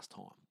the last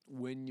time,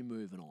 when you're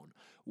moving on,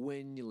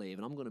 when you leave.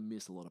 And I'm going to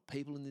miss a lot of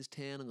people in this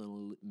town. I'm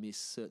going to miss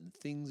certain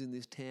things in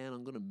this town.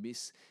 I'm going to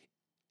miss,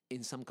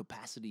 in some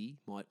capacity,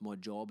 my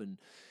job and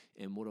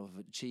what I've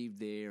achieved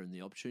there and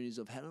the opportunities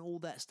I've had. And all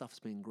that stuff's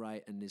been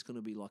great. And there's going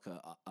to be like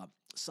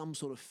some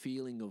sort of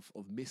feeling of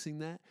missing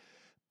that.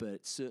 But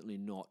it's certainly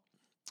not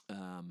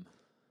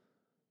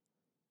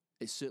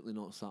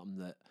something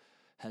that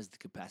has the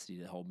capacity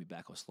to hold me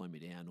back or slow me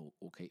down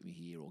or keep me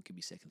here or give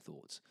me second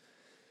thoughts.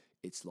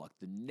 It's like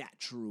the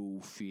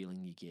natural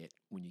feeling you get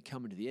when you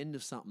come into the end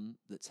of something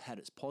that's had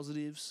its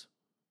positives.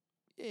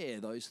 Yeah,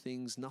 those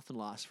things, nothing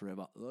lasts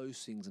forever.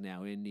 Those things are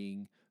now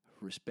ending.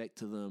 Respect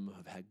to them.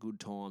 I've had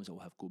good times. I'll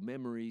have good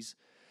memories.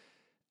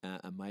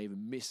 I may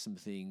even miss some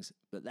things,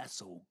 but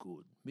that's all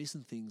good.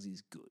 Missing things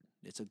is good.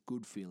 It's a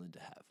good feeling to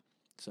have.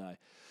 So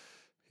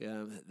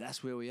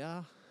that's where we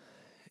are.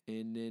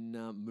 And then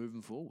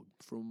moving forward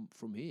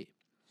from here.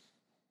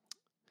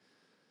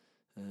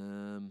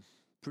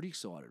 Pretty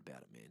excited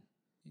about it, man.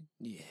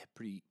 Yeah,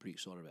 pretty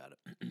excited about it.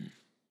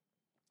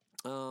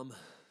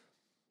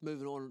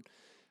 Moving on,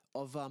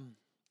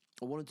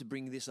 I wanted to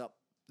bring this up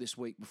this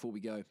week before we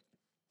go.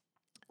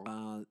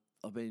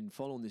 I've been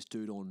following this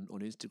dude on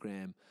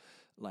Instagram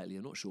lately.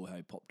 I'm not sure how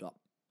he popped up,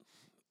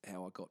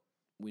 how I got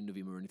wind of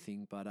him or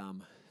anything, but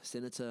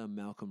Senator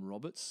Malcolm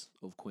Roberts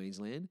of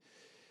Queensland.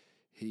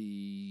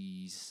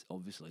 He's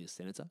obviously a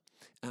senator,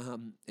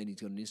 and he's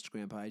got an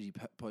Instagram page. He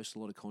posts a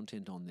lot of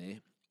content on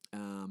there,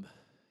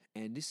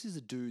 and this is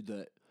a dude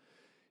that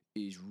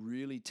is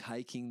really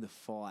taking the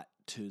fight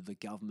to the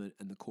government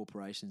and the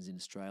corporations in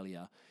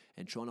Australia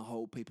and trying to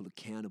hold people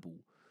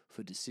accountable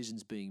for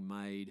decisions being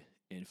made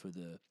and for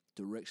the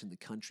direction the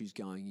country's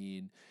going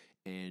in,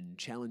 and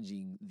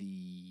challenging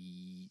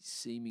the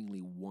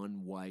seemingly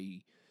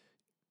one-way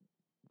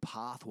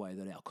pathway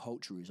that our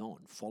culture is on,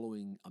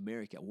 following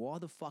America. Why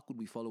the fuck would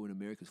we follow in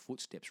America's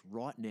footsteps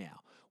right now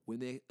when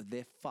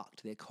they're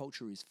fucked? Their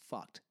culture is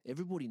fucked.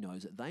 Everybody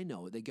knows it. They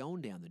know it. They're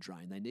going down the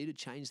drain. They need to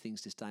change things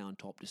to stay on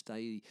top,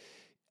 to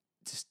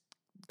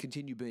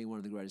continue being one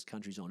of the greatest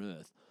countries on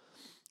earth.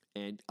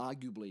 And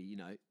arguably,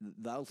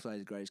 they'll say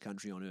the greatest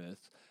country on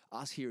earth.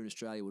 Us here in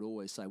Australia would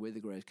always say we're the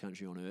greatest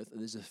country on earth. And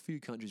there's a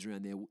few countries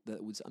around there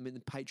that would,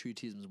 the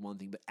patriotism is one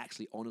thing, but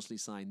actually honestly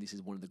saying this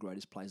is one of the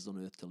greatest places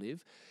on earth to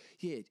live.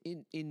 Yeah,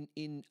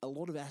 in a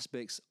lot of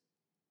aspects,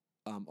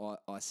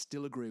 I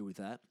still agree with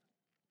that.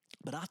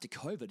 But after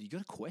COVID, you got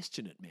to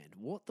question it, man.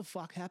 What the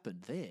fuck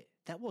happened there?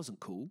 That wasn't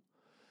cool.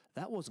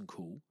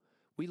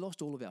 We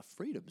lost all of our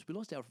freedoms. We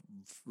lost our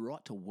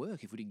right to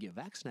work if we didn't get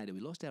vaccinated.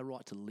 We lost our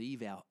right to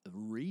leave our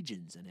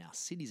regions and our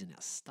cities and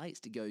our states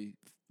to go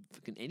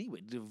fucking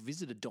anywhere, to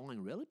visit a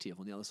dying relative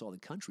on the other side of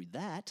the country.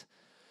 That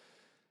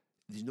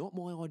is not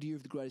my idea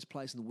of the greatest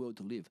place in the world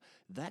to live.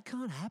 That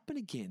can't happen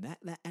again.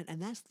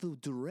 And that's the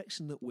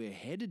direction that we're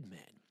headed,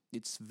 man.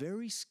 It's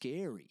very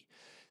scary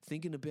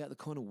thinking about the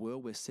kind of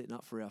world we're setting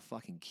up for our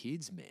fucking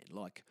kids, man.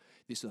 Like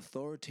this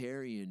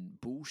authoritarian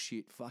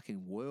bullshit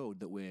fucking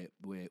world that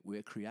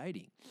we're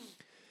creating.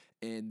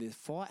 And the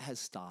fight has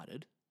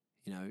started,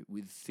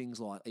 with things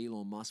like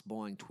Elon Musk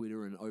buying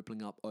Twitter and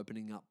opening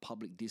up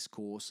public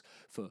discourse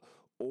for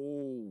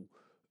all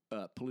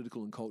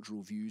political and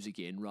cultural views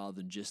again, rather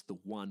than just the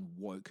one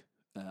woke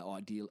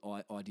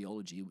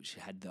ideology, which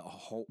had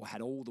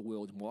all the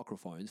world's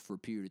microphones for a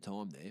period of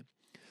time there,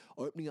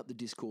 opening up the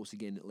discourse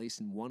again, at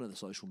least in one of the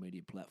social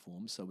media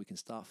platforms, so we can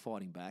start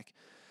fighting back.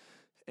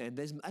 And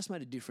that's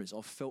made a difference.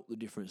 I've felt the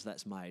difference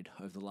that's made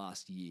over the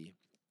last year.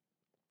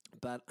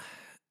 But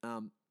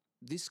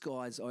this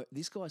guy's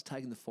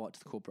taken the fight to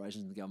the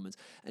corporations and the governments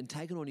and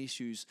taken on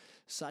issues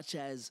such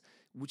as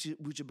which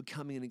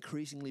are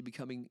increasingly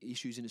becoming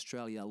issues in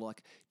Australia,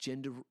 like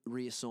gender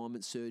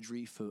reassignment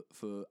surgery for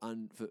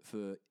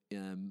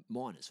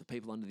minors, for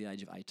people under the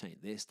age of 18.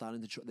 They're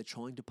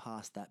trying to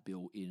pass that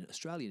bill in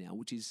Australia now,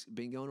 which has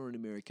been going on in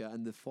America,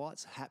 and the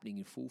fight's happening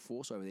in full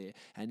force over there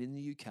and in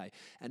the UK,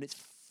 and it's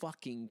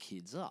fucking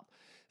kids up.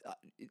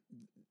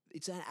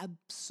 It's an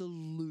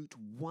absolute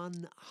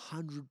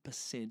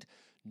 100%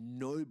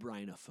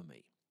 no-brainer for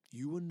me.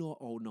 You are not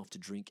old enough to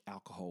drink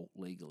alcohol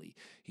legally.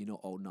 You're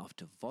not old enough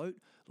to vote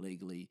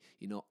legally.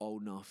 You're not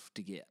old enough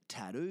to get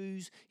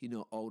tattoos. You're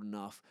not old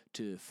enough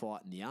to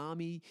fight in the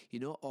army.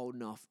 You're not old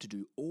enough to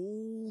do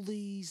all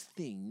these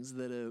things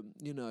that are,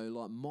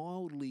 like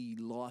mildly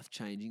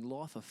life-changing,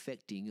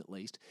 life-affecting at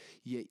least,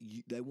 yet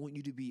they want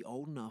you to be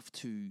old enough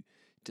to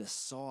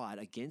decide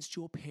against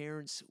your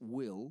parents'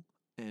 will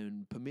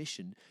and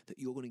permission that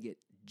you're going to get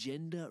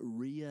gender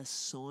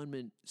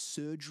reassignment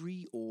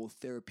surgery or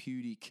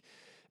therapeutic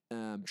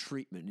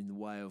treatment in the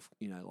way of,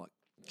 like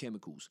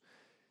chemicals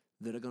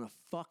that are going to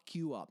fuck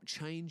you up,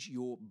 change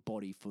your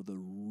body for the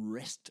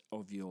rest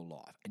of your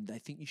life. And they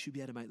think you should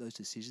be able to make those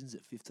decisions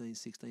at 15,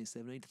 16,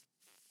 17.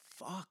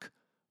 Fuck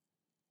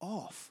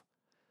off.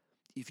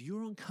 If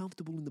you're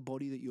uncomfortable in the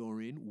body that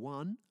you're in,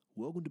 1,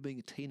 welcome to being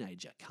a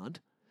teenager, cunt.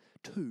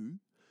 2,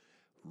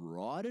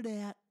 ride it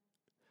out.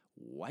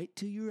 Wait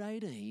till you're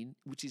 18,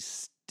 which is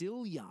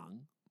still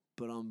young,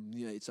 but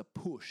it's a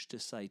push to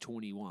say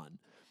 21.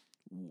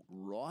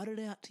 Ride it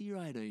out till you're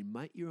 18.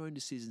 Make your own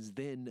decisions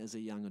then as a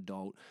young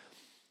adult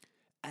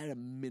at a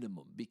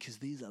minimum, because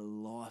these are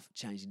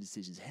life-changing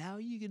decisions. How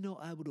are you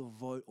not able to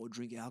vote or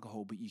drink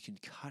alcohol, but you can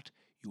cut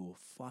your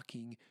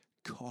fucking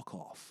cock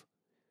off?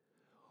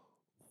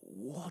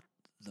 What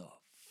the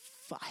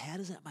fuck? How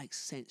does that make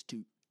sense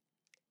to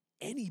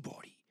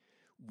anybody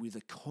with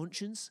a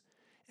conscience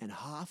and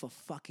half a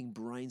fucking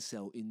brain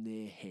cell in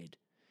their head?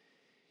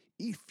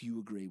 If you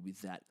agree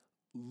with that,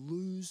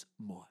 lose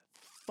my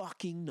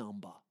fucking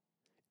number.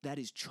 That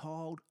is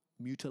child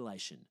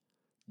mutilation.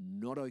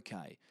 Not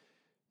okay.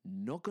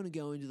 Not going to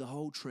go into the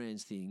whole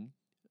trans thing.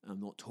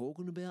 I'm not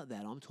talking about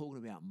that. I'm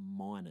talking about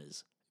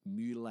minors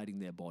mutilating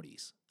their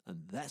bodies.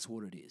 And that's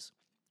what it is.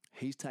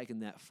 He's taken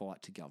that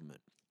fight to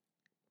government.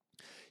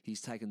 He's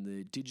taken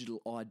the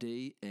digital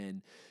ID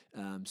and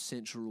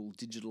central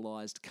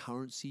digitalised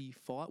currency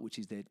fight, which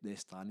is they're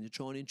starting to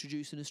try and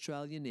introduce in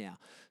Australia now.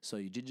 So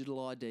your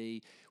digital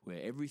ID, where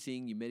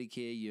everything, your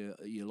Medicare,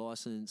 your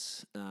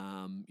licence,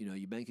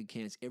 your bank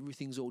accounts,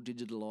 everything's all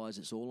digitalised,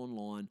 it's all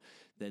online.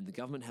 Then the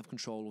government have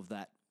control of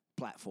that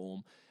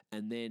platform,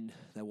 and then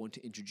they want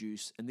to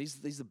introduce, and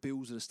these are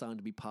bills that are starting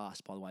to be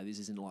passed, by the way. This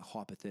isn't like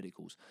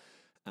hypotheticals.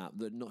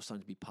 They're not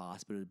starting to be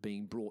passed, but are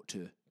being brought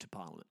to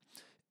Parliament.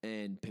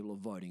 And people are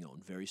voting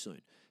on very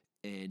soon.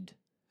 And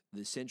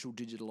the central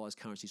digitalised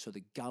currency, so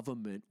the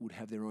government would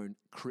have their own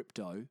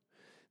crypto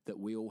that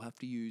we all have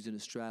to use in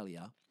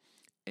Australia.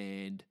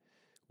 And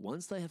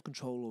once they have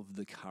control of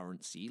the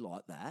currency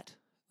like that,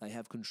 they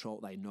have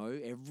control. They know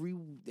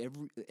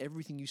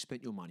everything you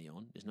spent your money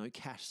on. There's no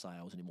cash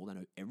sales anymore. They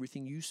know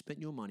everything you spent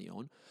your money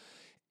on.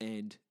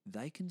 And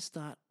they can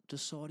start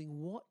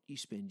deciding what you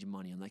spend your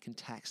money on. They can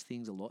tax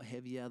things a lot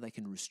heavier. They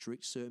can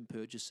restrict certain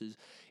purchases.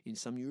 In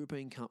some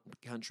European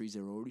countries,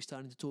 they're already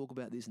starting to talk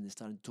about this, and they're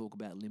starting to talk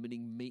about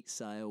limiting meat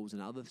sales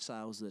and other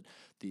sales that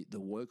the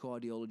woke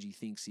ideology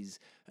thinks is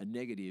a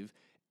negative,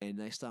 and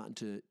they're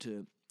starting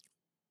to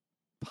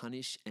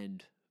punish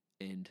and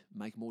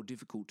make more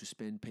difficult to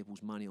spend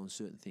people's money on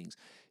certain things.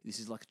 This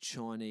is like a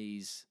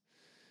Chinese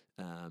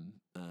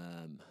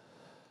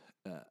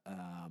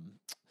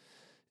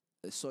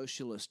a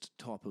socialist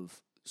type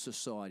of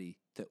society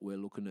that we're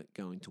looking at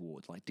going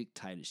towards, like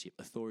dictatorship,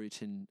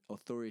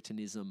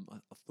 authoritarianism,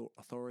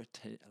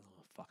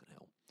 fucking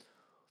hell.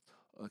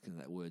 I reckon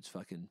that word's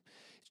fucking,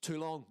 it's too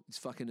long. It's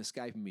fucking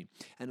escaping me.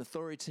 An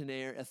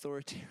authoritarian,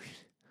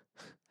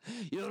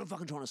 you know what I'm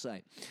fucking trying to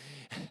say?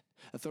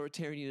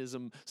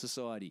 Authoritarianism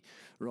society,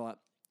 right?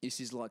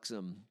 This is like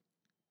some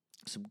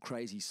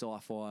crazy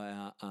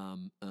sci-fi,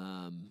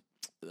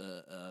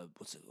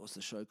 what's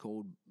the show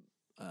called?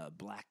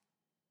 Black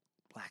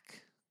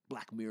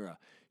Mirror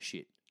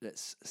shit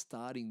that's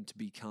starting to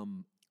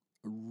become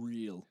a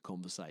real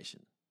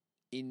conversation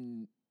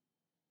in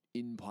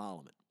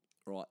Parliament,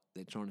 right?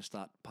 They're trying to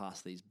start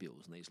pass these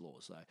bills and these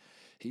laws. So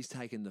he's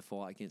taken the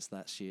fight against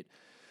that shit.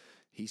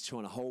 He's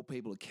trying to hold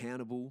people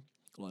accountable,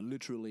 like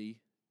literally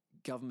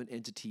government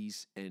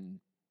entities and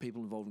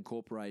people involved in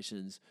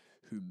corporations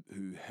who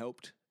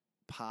helped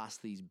pass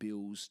these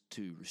bills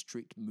to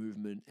restrict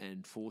movement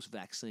and force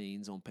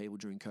vaccines on people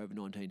during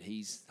COVID-19.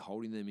 He's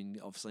holding them in.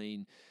 I've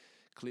seen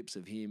clips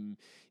of him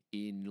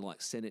in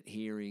like Senate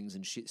hearings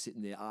and shit,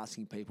 sitting there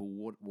asking people,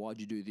 why'd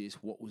you do this?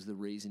 What was the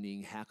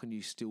reasoning? How can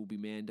you still be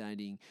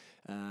mandating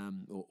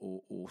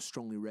or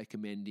strongly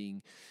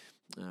recommending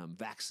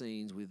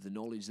vaccines with the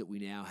knowledge that we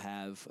now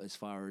have as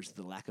far as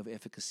the lack of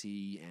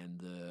efficacy and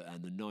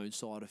the known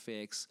side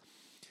effects?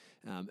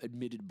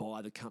 Admitted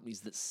by the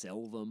companies that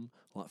sell them,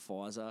 like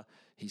Pfizer.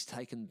 He's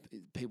taken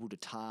people to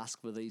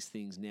task for these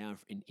things now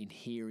in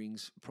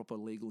hearings, proper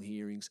legal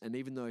hearings. And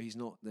even though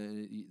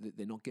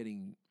they're not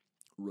getting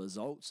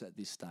results at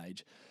this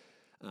stage,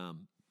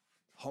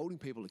 holding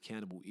people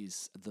accountable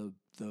is the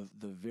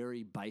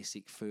very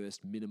basic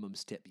first minimum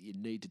step that you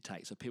need to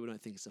take, so people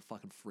don't think it's a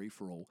fucking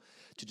free-for-all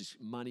to just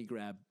money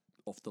grab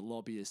off the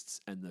lobbyists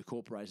and the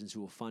corporations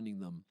who are funding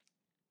them,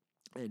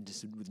 and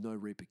just with no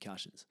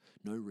repercussions,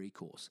 no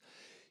recourse.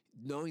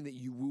 Knowing that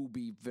you will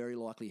be very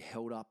likely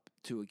held up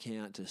to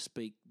account to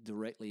speak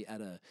directly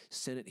at a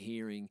Senate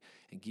hearing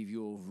and give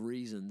your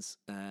reasons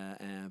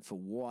for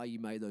why you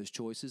made those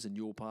choices and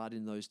your part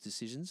in those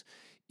decisions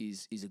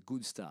is a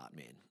good start,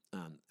 man.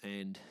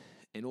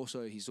 And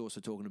also he's also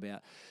talking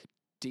about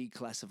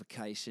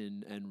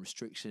declassification and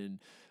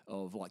restriction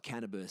of like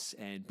cannabis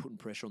and putting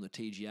pressure on the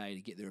TGA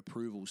to get their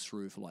approvals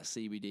through for like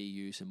CBD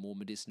use and more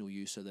medicinal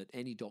use, so that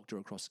any doctor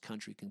across the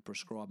country can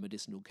prescribe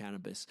medicinal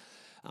cannabis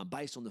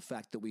based on the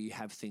fact that we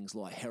have things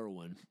like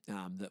heroin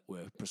that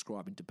we're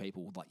prescribing to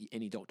people. Like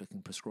any doctor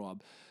can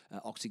prescribe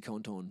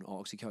OxyContin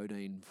or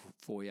oxycodone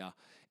for you,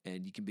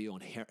 and you can be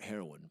on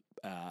heroin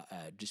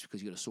just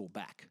because you got a sore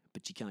back,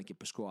 but you can't get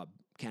prescribed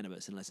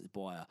cannabis unless it's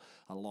by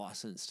a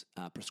licensed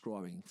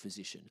prescribing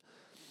physician.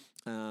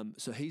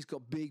 So he's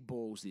got big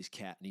balls, this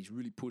cat, and he's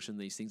really pushing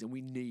these things, and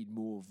we need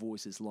more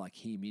voices like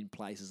him in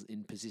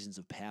positions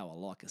of power,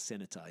 like a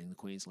senator in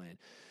Queensland.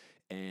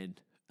 And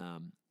a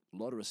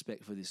lot of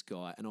respect for this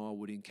guy, and I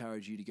would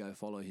encourage you to go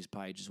follow his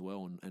page as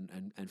well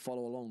and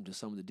follow along to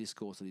some of the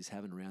discourse that he's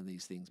having around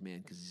these things,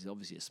 man, because he's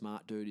obviously a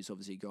smart dude. He's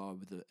obviously a guy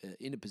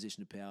in a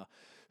position of power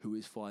who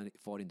is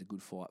fighting the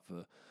good fight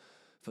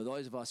for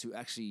those of us who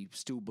actually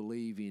still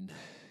believe in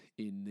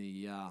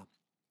the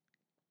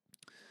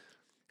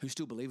who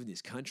still believe in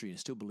this country and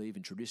still believe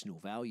in traditional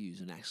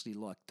values, and actually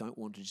like don't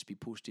want to just be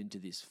pushed into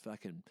this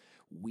fucking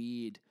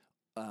weird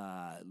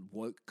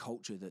woke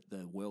culture that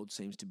the world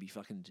seems to be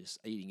fucking just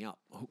eating up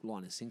hook,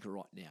 line and sinker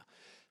right now.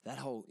 That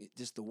whole,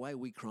 just the way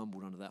we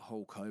crumbled under that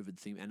whole COVID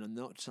thing, and I'm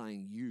not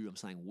saying you, I'm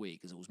saying we,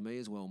 because it was me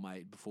as well,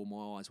 mate, before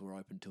my eyes were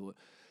open to it,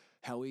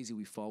 how easy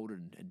we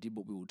folded and did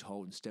what we were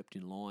told and stepped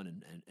in line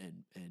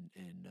and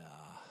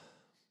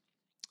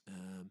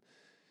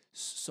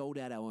sold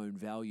out our own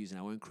values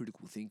and our own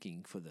critical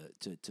thinking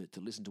to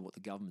listen to what the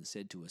government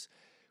said to us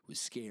was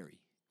scary.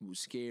 It was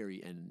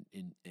scary, and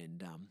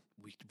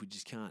we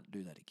just can't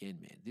do that again,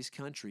 man. This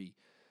country,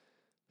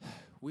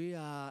 we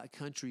are a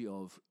country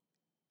of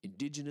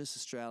Indigenous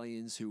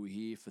Australians who were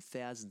here for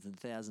thousands and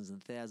thousands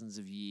and thousands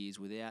of years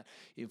without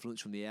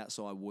influence from the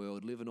outside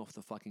world, living off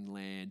the fucking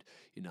land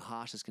in the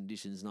harshest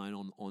conditions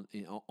known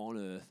on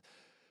Earth,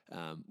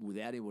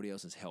 without anybody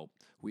else's help.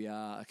 We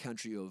are a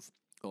country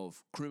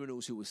of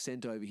criminals who were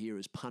sent over here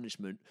as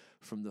punishment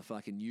from the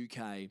fucking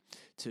UK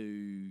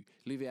to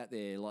live out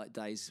their like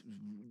days,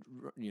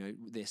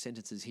 their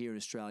sentences here in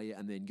Australia,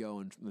 and then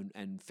go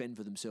and fend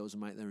for themselves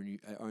and make their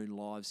own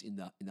lives in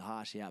the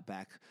harsh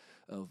outback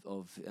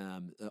of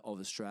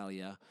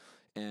Australia.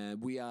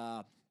 And we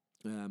are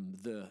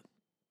the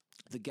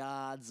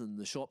guards and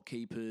the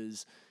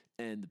shopkeepers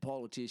and the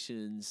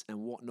politicians and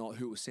whatnot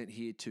who were sent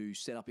here to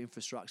set up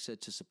infrastructure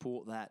to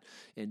support that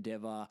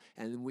endeavour.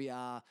 And then we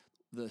are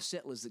the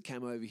settlers that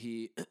came over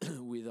here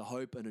with a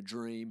hope and a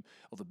dream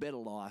of a better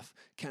life,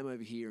 came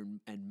over here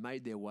and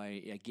made their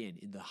way again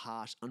in the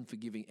harsh,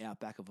 unforgiving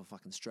outback of a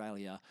fucking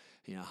Australia,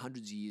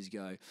 hundreds of years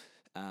ago,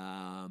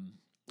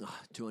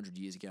 200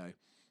 years ago.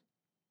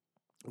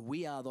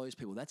 We are those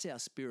people. That's our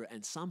spirit.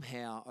 And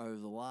somehow over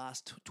the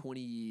last 20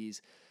 years,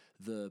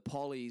 the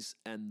pollies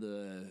and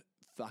the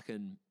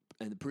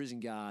prison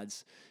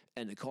guards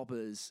and the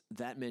coppers,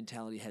 that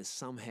mentality has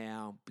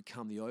somehow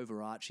become the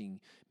overarching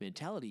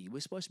mentality.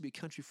 We're supposed to be a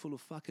country full of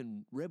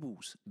fucking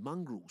rebels,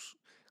 mongrels,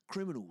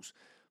 criminals,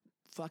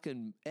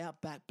 fucking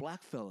outback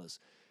blackfellas.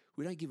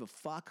 We don't give a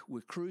fuck.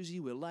 We're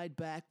cruisy. We're laid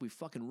back. We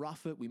fucking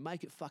rough it. We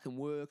make it fucking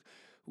work.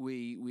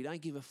 We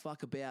don't give a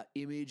fuck about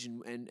image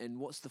and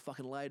what's the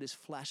fucking latest,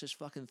 flashiest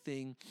fucking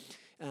thing.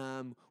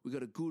 We've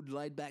got a good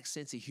laid back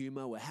sense of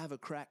humour. We have a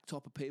crack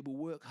type of people.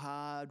 Work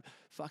hard.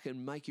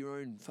 Fucking make your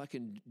own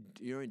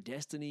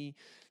destiny.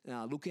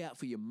 Look out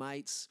for your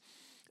mates.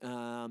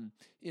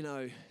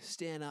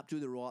 Stand up, do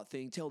the right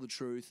thing, tell the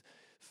truth.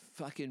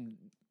 Fucking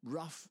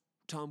rough,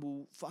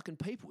 tumble fucking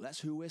people. That's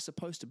who we're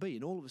supposed to be.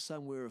 And all of a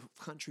sudden we're a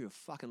country of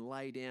fucking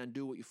lay down,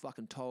 do what you're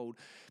fucking told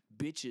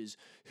bitches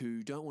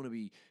who don't want to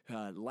be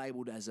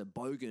labelled as a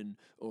bogan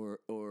or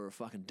a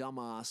fucking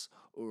dumbass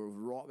or a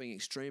right-wing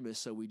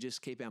extremist, so we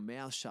just keep our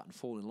mouths shut and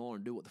fall in line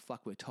and do what the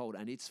fuck we're told.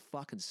 And it's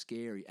fucking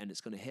scary, and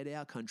it's going to head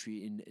our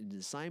country in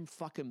the same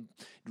fucking,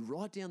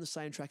 right down the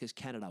same track as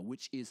Canada,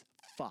 which is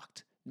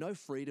fucked. No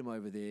freedom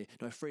over there.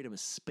 No freedom of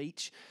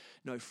speech.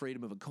 No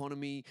freedom of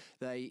economy.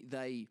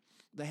 They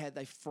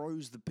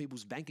froze the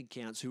people's bank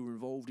accounts who were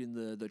involved in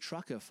the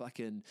trucker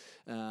fucking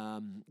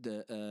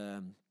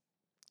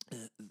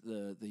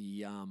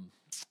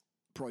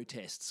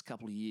protests a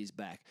couple of years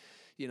back.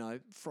 You know,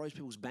 froze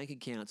people's bank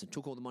accounts and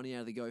took all the money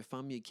out of the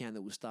GoFundMe account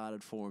that was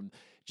started for them.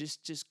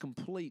 Just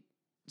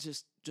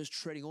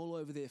treading all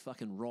over their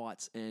fucking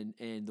rights, and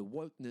the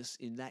wokeness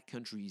in that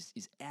country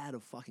is out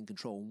of fucking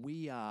control. And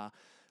we are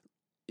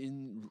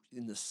in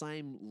the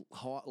same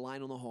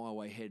lane on the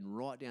highway, heading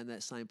right down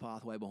that same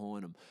pathway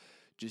behind them,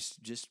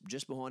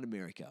 just behind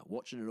America,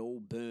 watching it all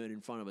burn in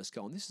front of us,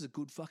 going, this is a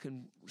good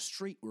fucking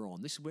street we're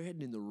on. We're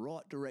heading in the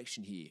right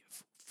direction here.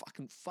 Fuck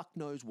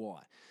knows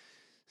why.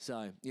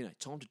 So, you know,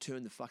 time to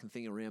turn the fucking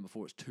thing around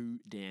before it's too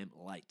damn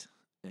late.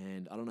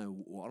 And I don't know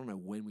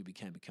when we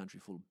became a country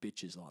full of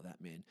bitches like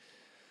that, man.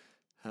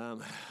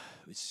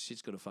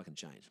 Shit's got to fucking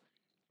change.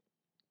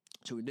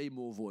 So we need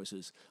more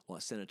voices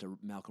like Senator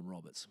Malcolm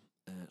Roberts,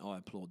 and I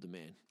applaud the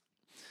man.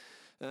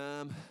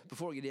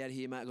 Before I get out of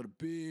here, mate, I've got a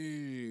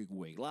big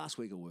week. Last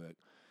week of work.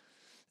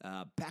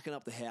 Packing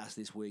up the house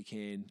this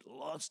weekend.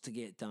 Lots to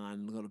get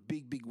done. I've got a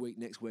big week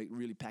next week,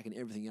 really packing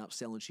everything up,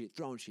 selling shit,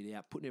 throwing shit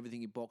out, putting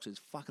everything in boxes,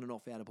 fucking it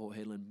off out of Port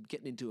Hedland,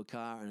 getting into a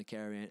car and a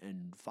caravan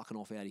and fucking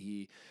off out of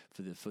here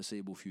for the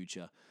foreseeable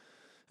future.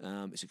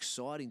 It's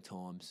exciting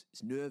times.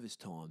 It's nervous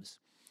times.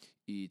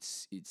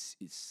 It's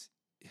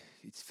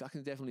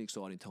fucking definitely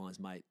exciting times,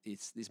 mate.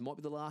 This might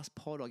be the last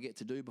pod I get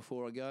to do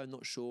before I go. I'm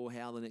not sure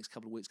how the next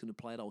couple of weeks are going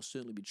to play it. I'll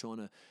certainly be trying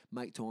to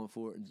make time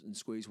for it and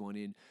squeeze one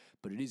in,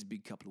 but it is a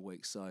big couple of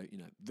weeks. So, you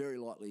know, very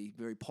likely,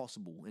 very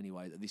possible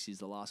anyway, that this is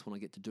the last one I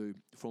get to do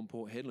from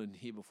Port Hedland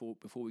here before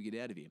we get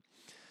out of here.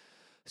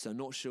 So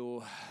not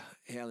sure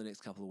how the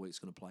next couple of weeks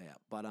are going to play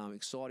out. But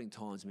exciting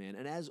times, man.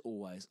 And as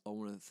always, I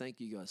want to thank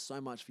you guys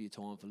so much for your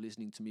time, for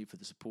listening to me, for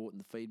the support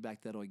and the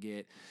feedback that I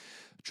get.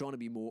 Trying to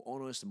be more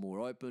honest and more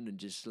open and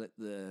just let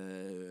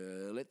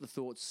the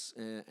thoughts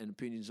and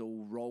opinions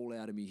all roll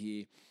out of me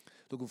here.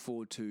 Looking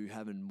forward to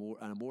having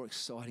a more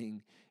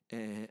exciting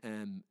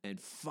and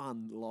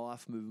fun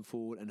life moving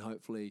forward. And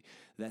hopefully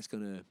that's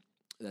gonna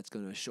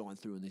shine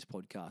through in this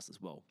podcast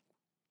as well.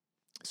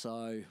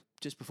 So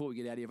just before we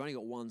get out of here, I've only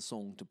got one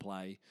song to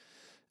play,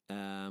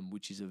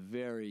 which is a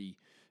very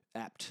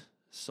apt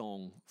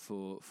song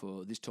for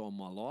this time in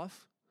my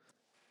life.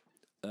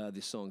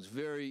 This song's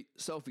very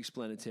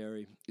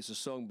self-explanatory. It's a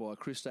song by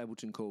Chris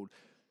Stapleton called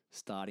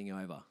Starting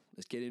Over.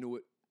 Let's get into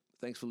it.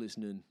 Thanks for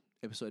listening.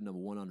 Episode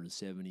number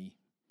 170.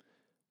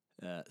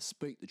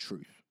 Speak the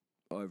truth.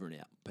 Over and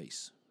out.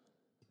 Peace.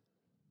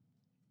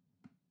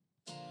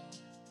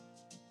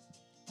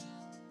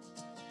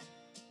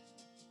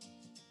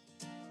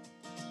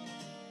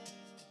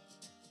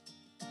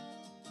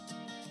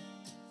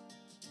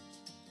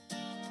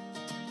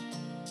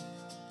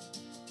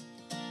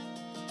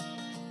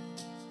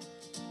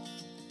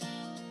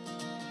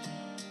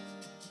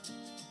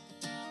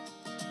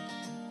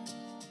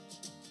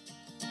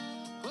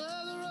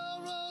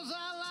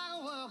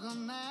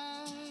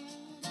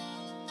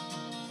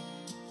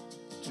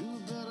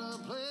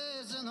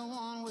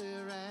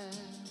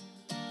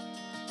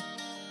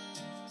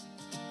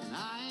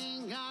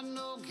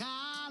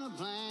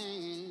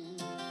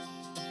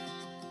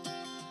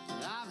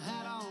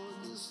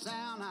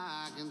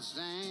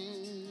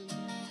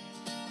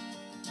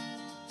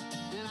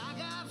 And I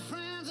got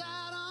friends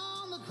out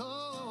on the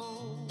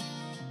coast.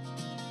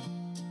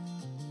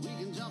 We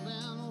can jump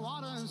in the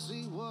water and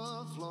see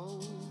what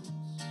flows.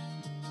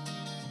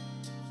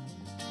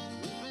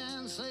 We've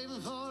been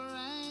saving for a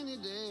rainy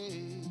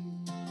day.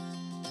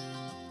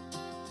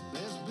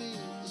 Let's beat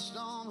the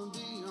storm and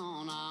be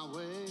on our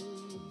way.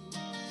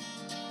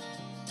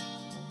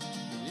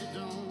 And it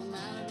don't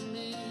matter to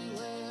me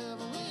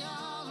wherever we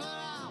are, where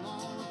I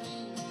wanna be.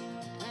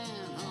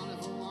 Man, honey,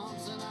 for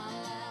once in our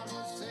lives,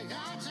 let's take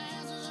our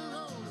chances and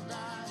roll the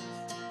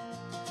dice.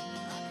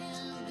 I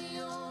can be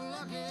your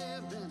lucky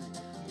penny,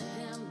 you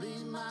can be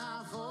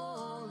my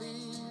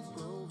four-leaf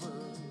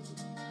clover,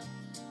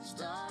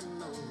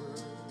 starting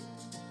over.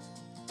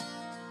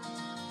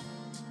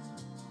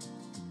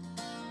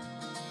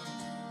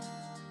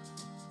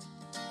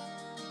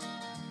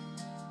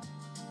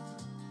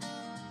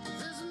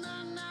 This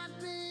might not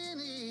be an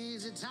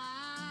easy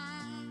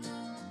time.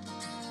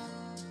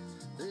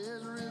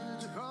 There's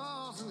rivers to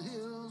cross and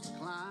hills to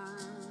climb.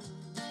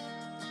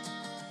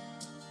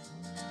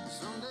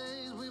 Some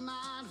days we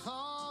might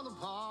fall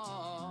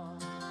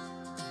apart,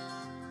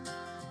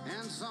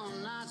 and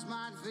some nights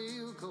might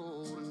feel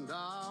cold and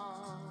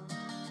dark.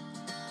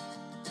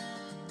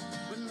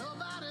 But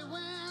nobody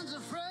wins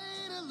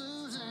afraid of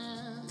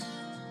losing,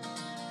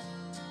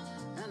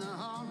 and the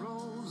hard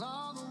roads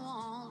are the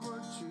ones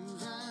worth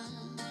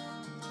choosing.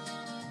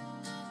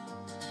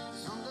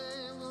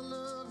 Someday we'll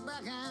look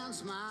back and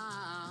smile.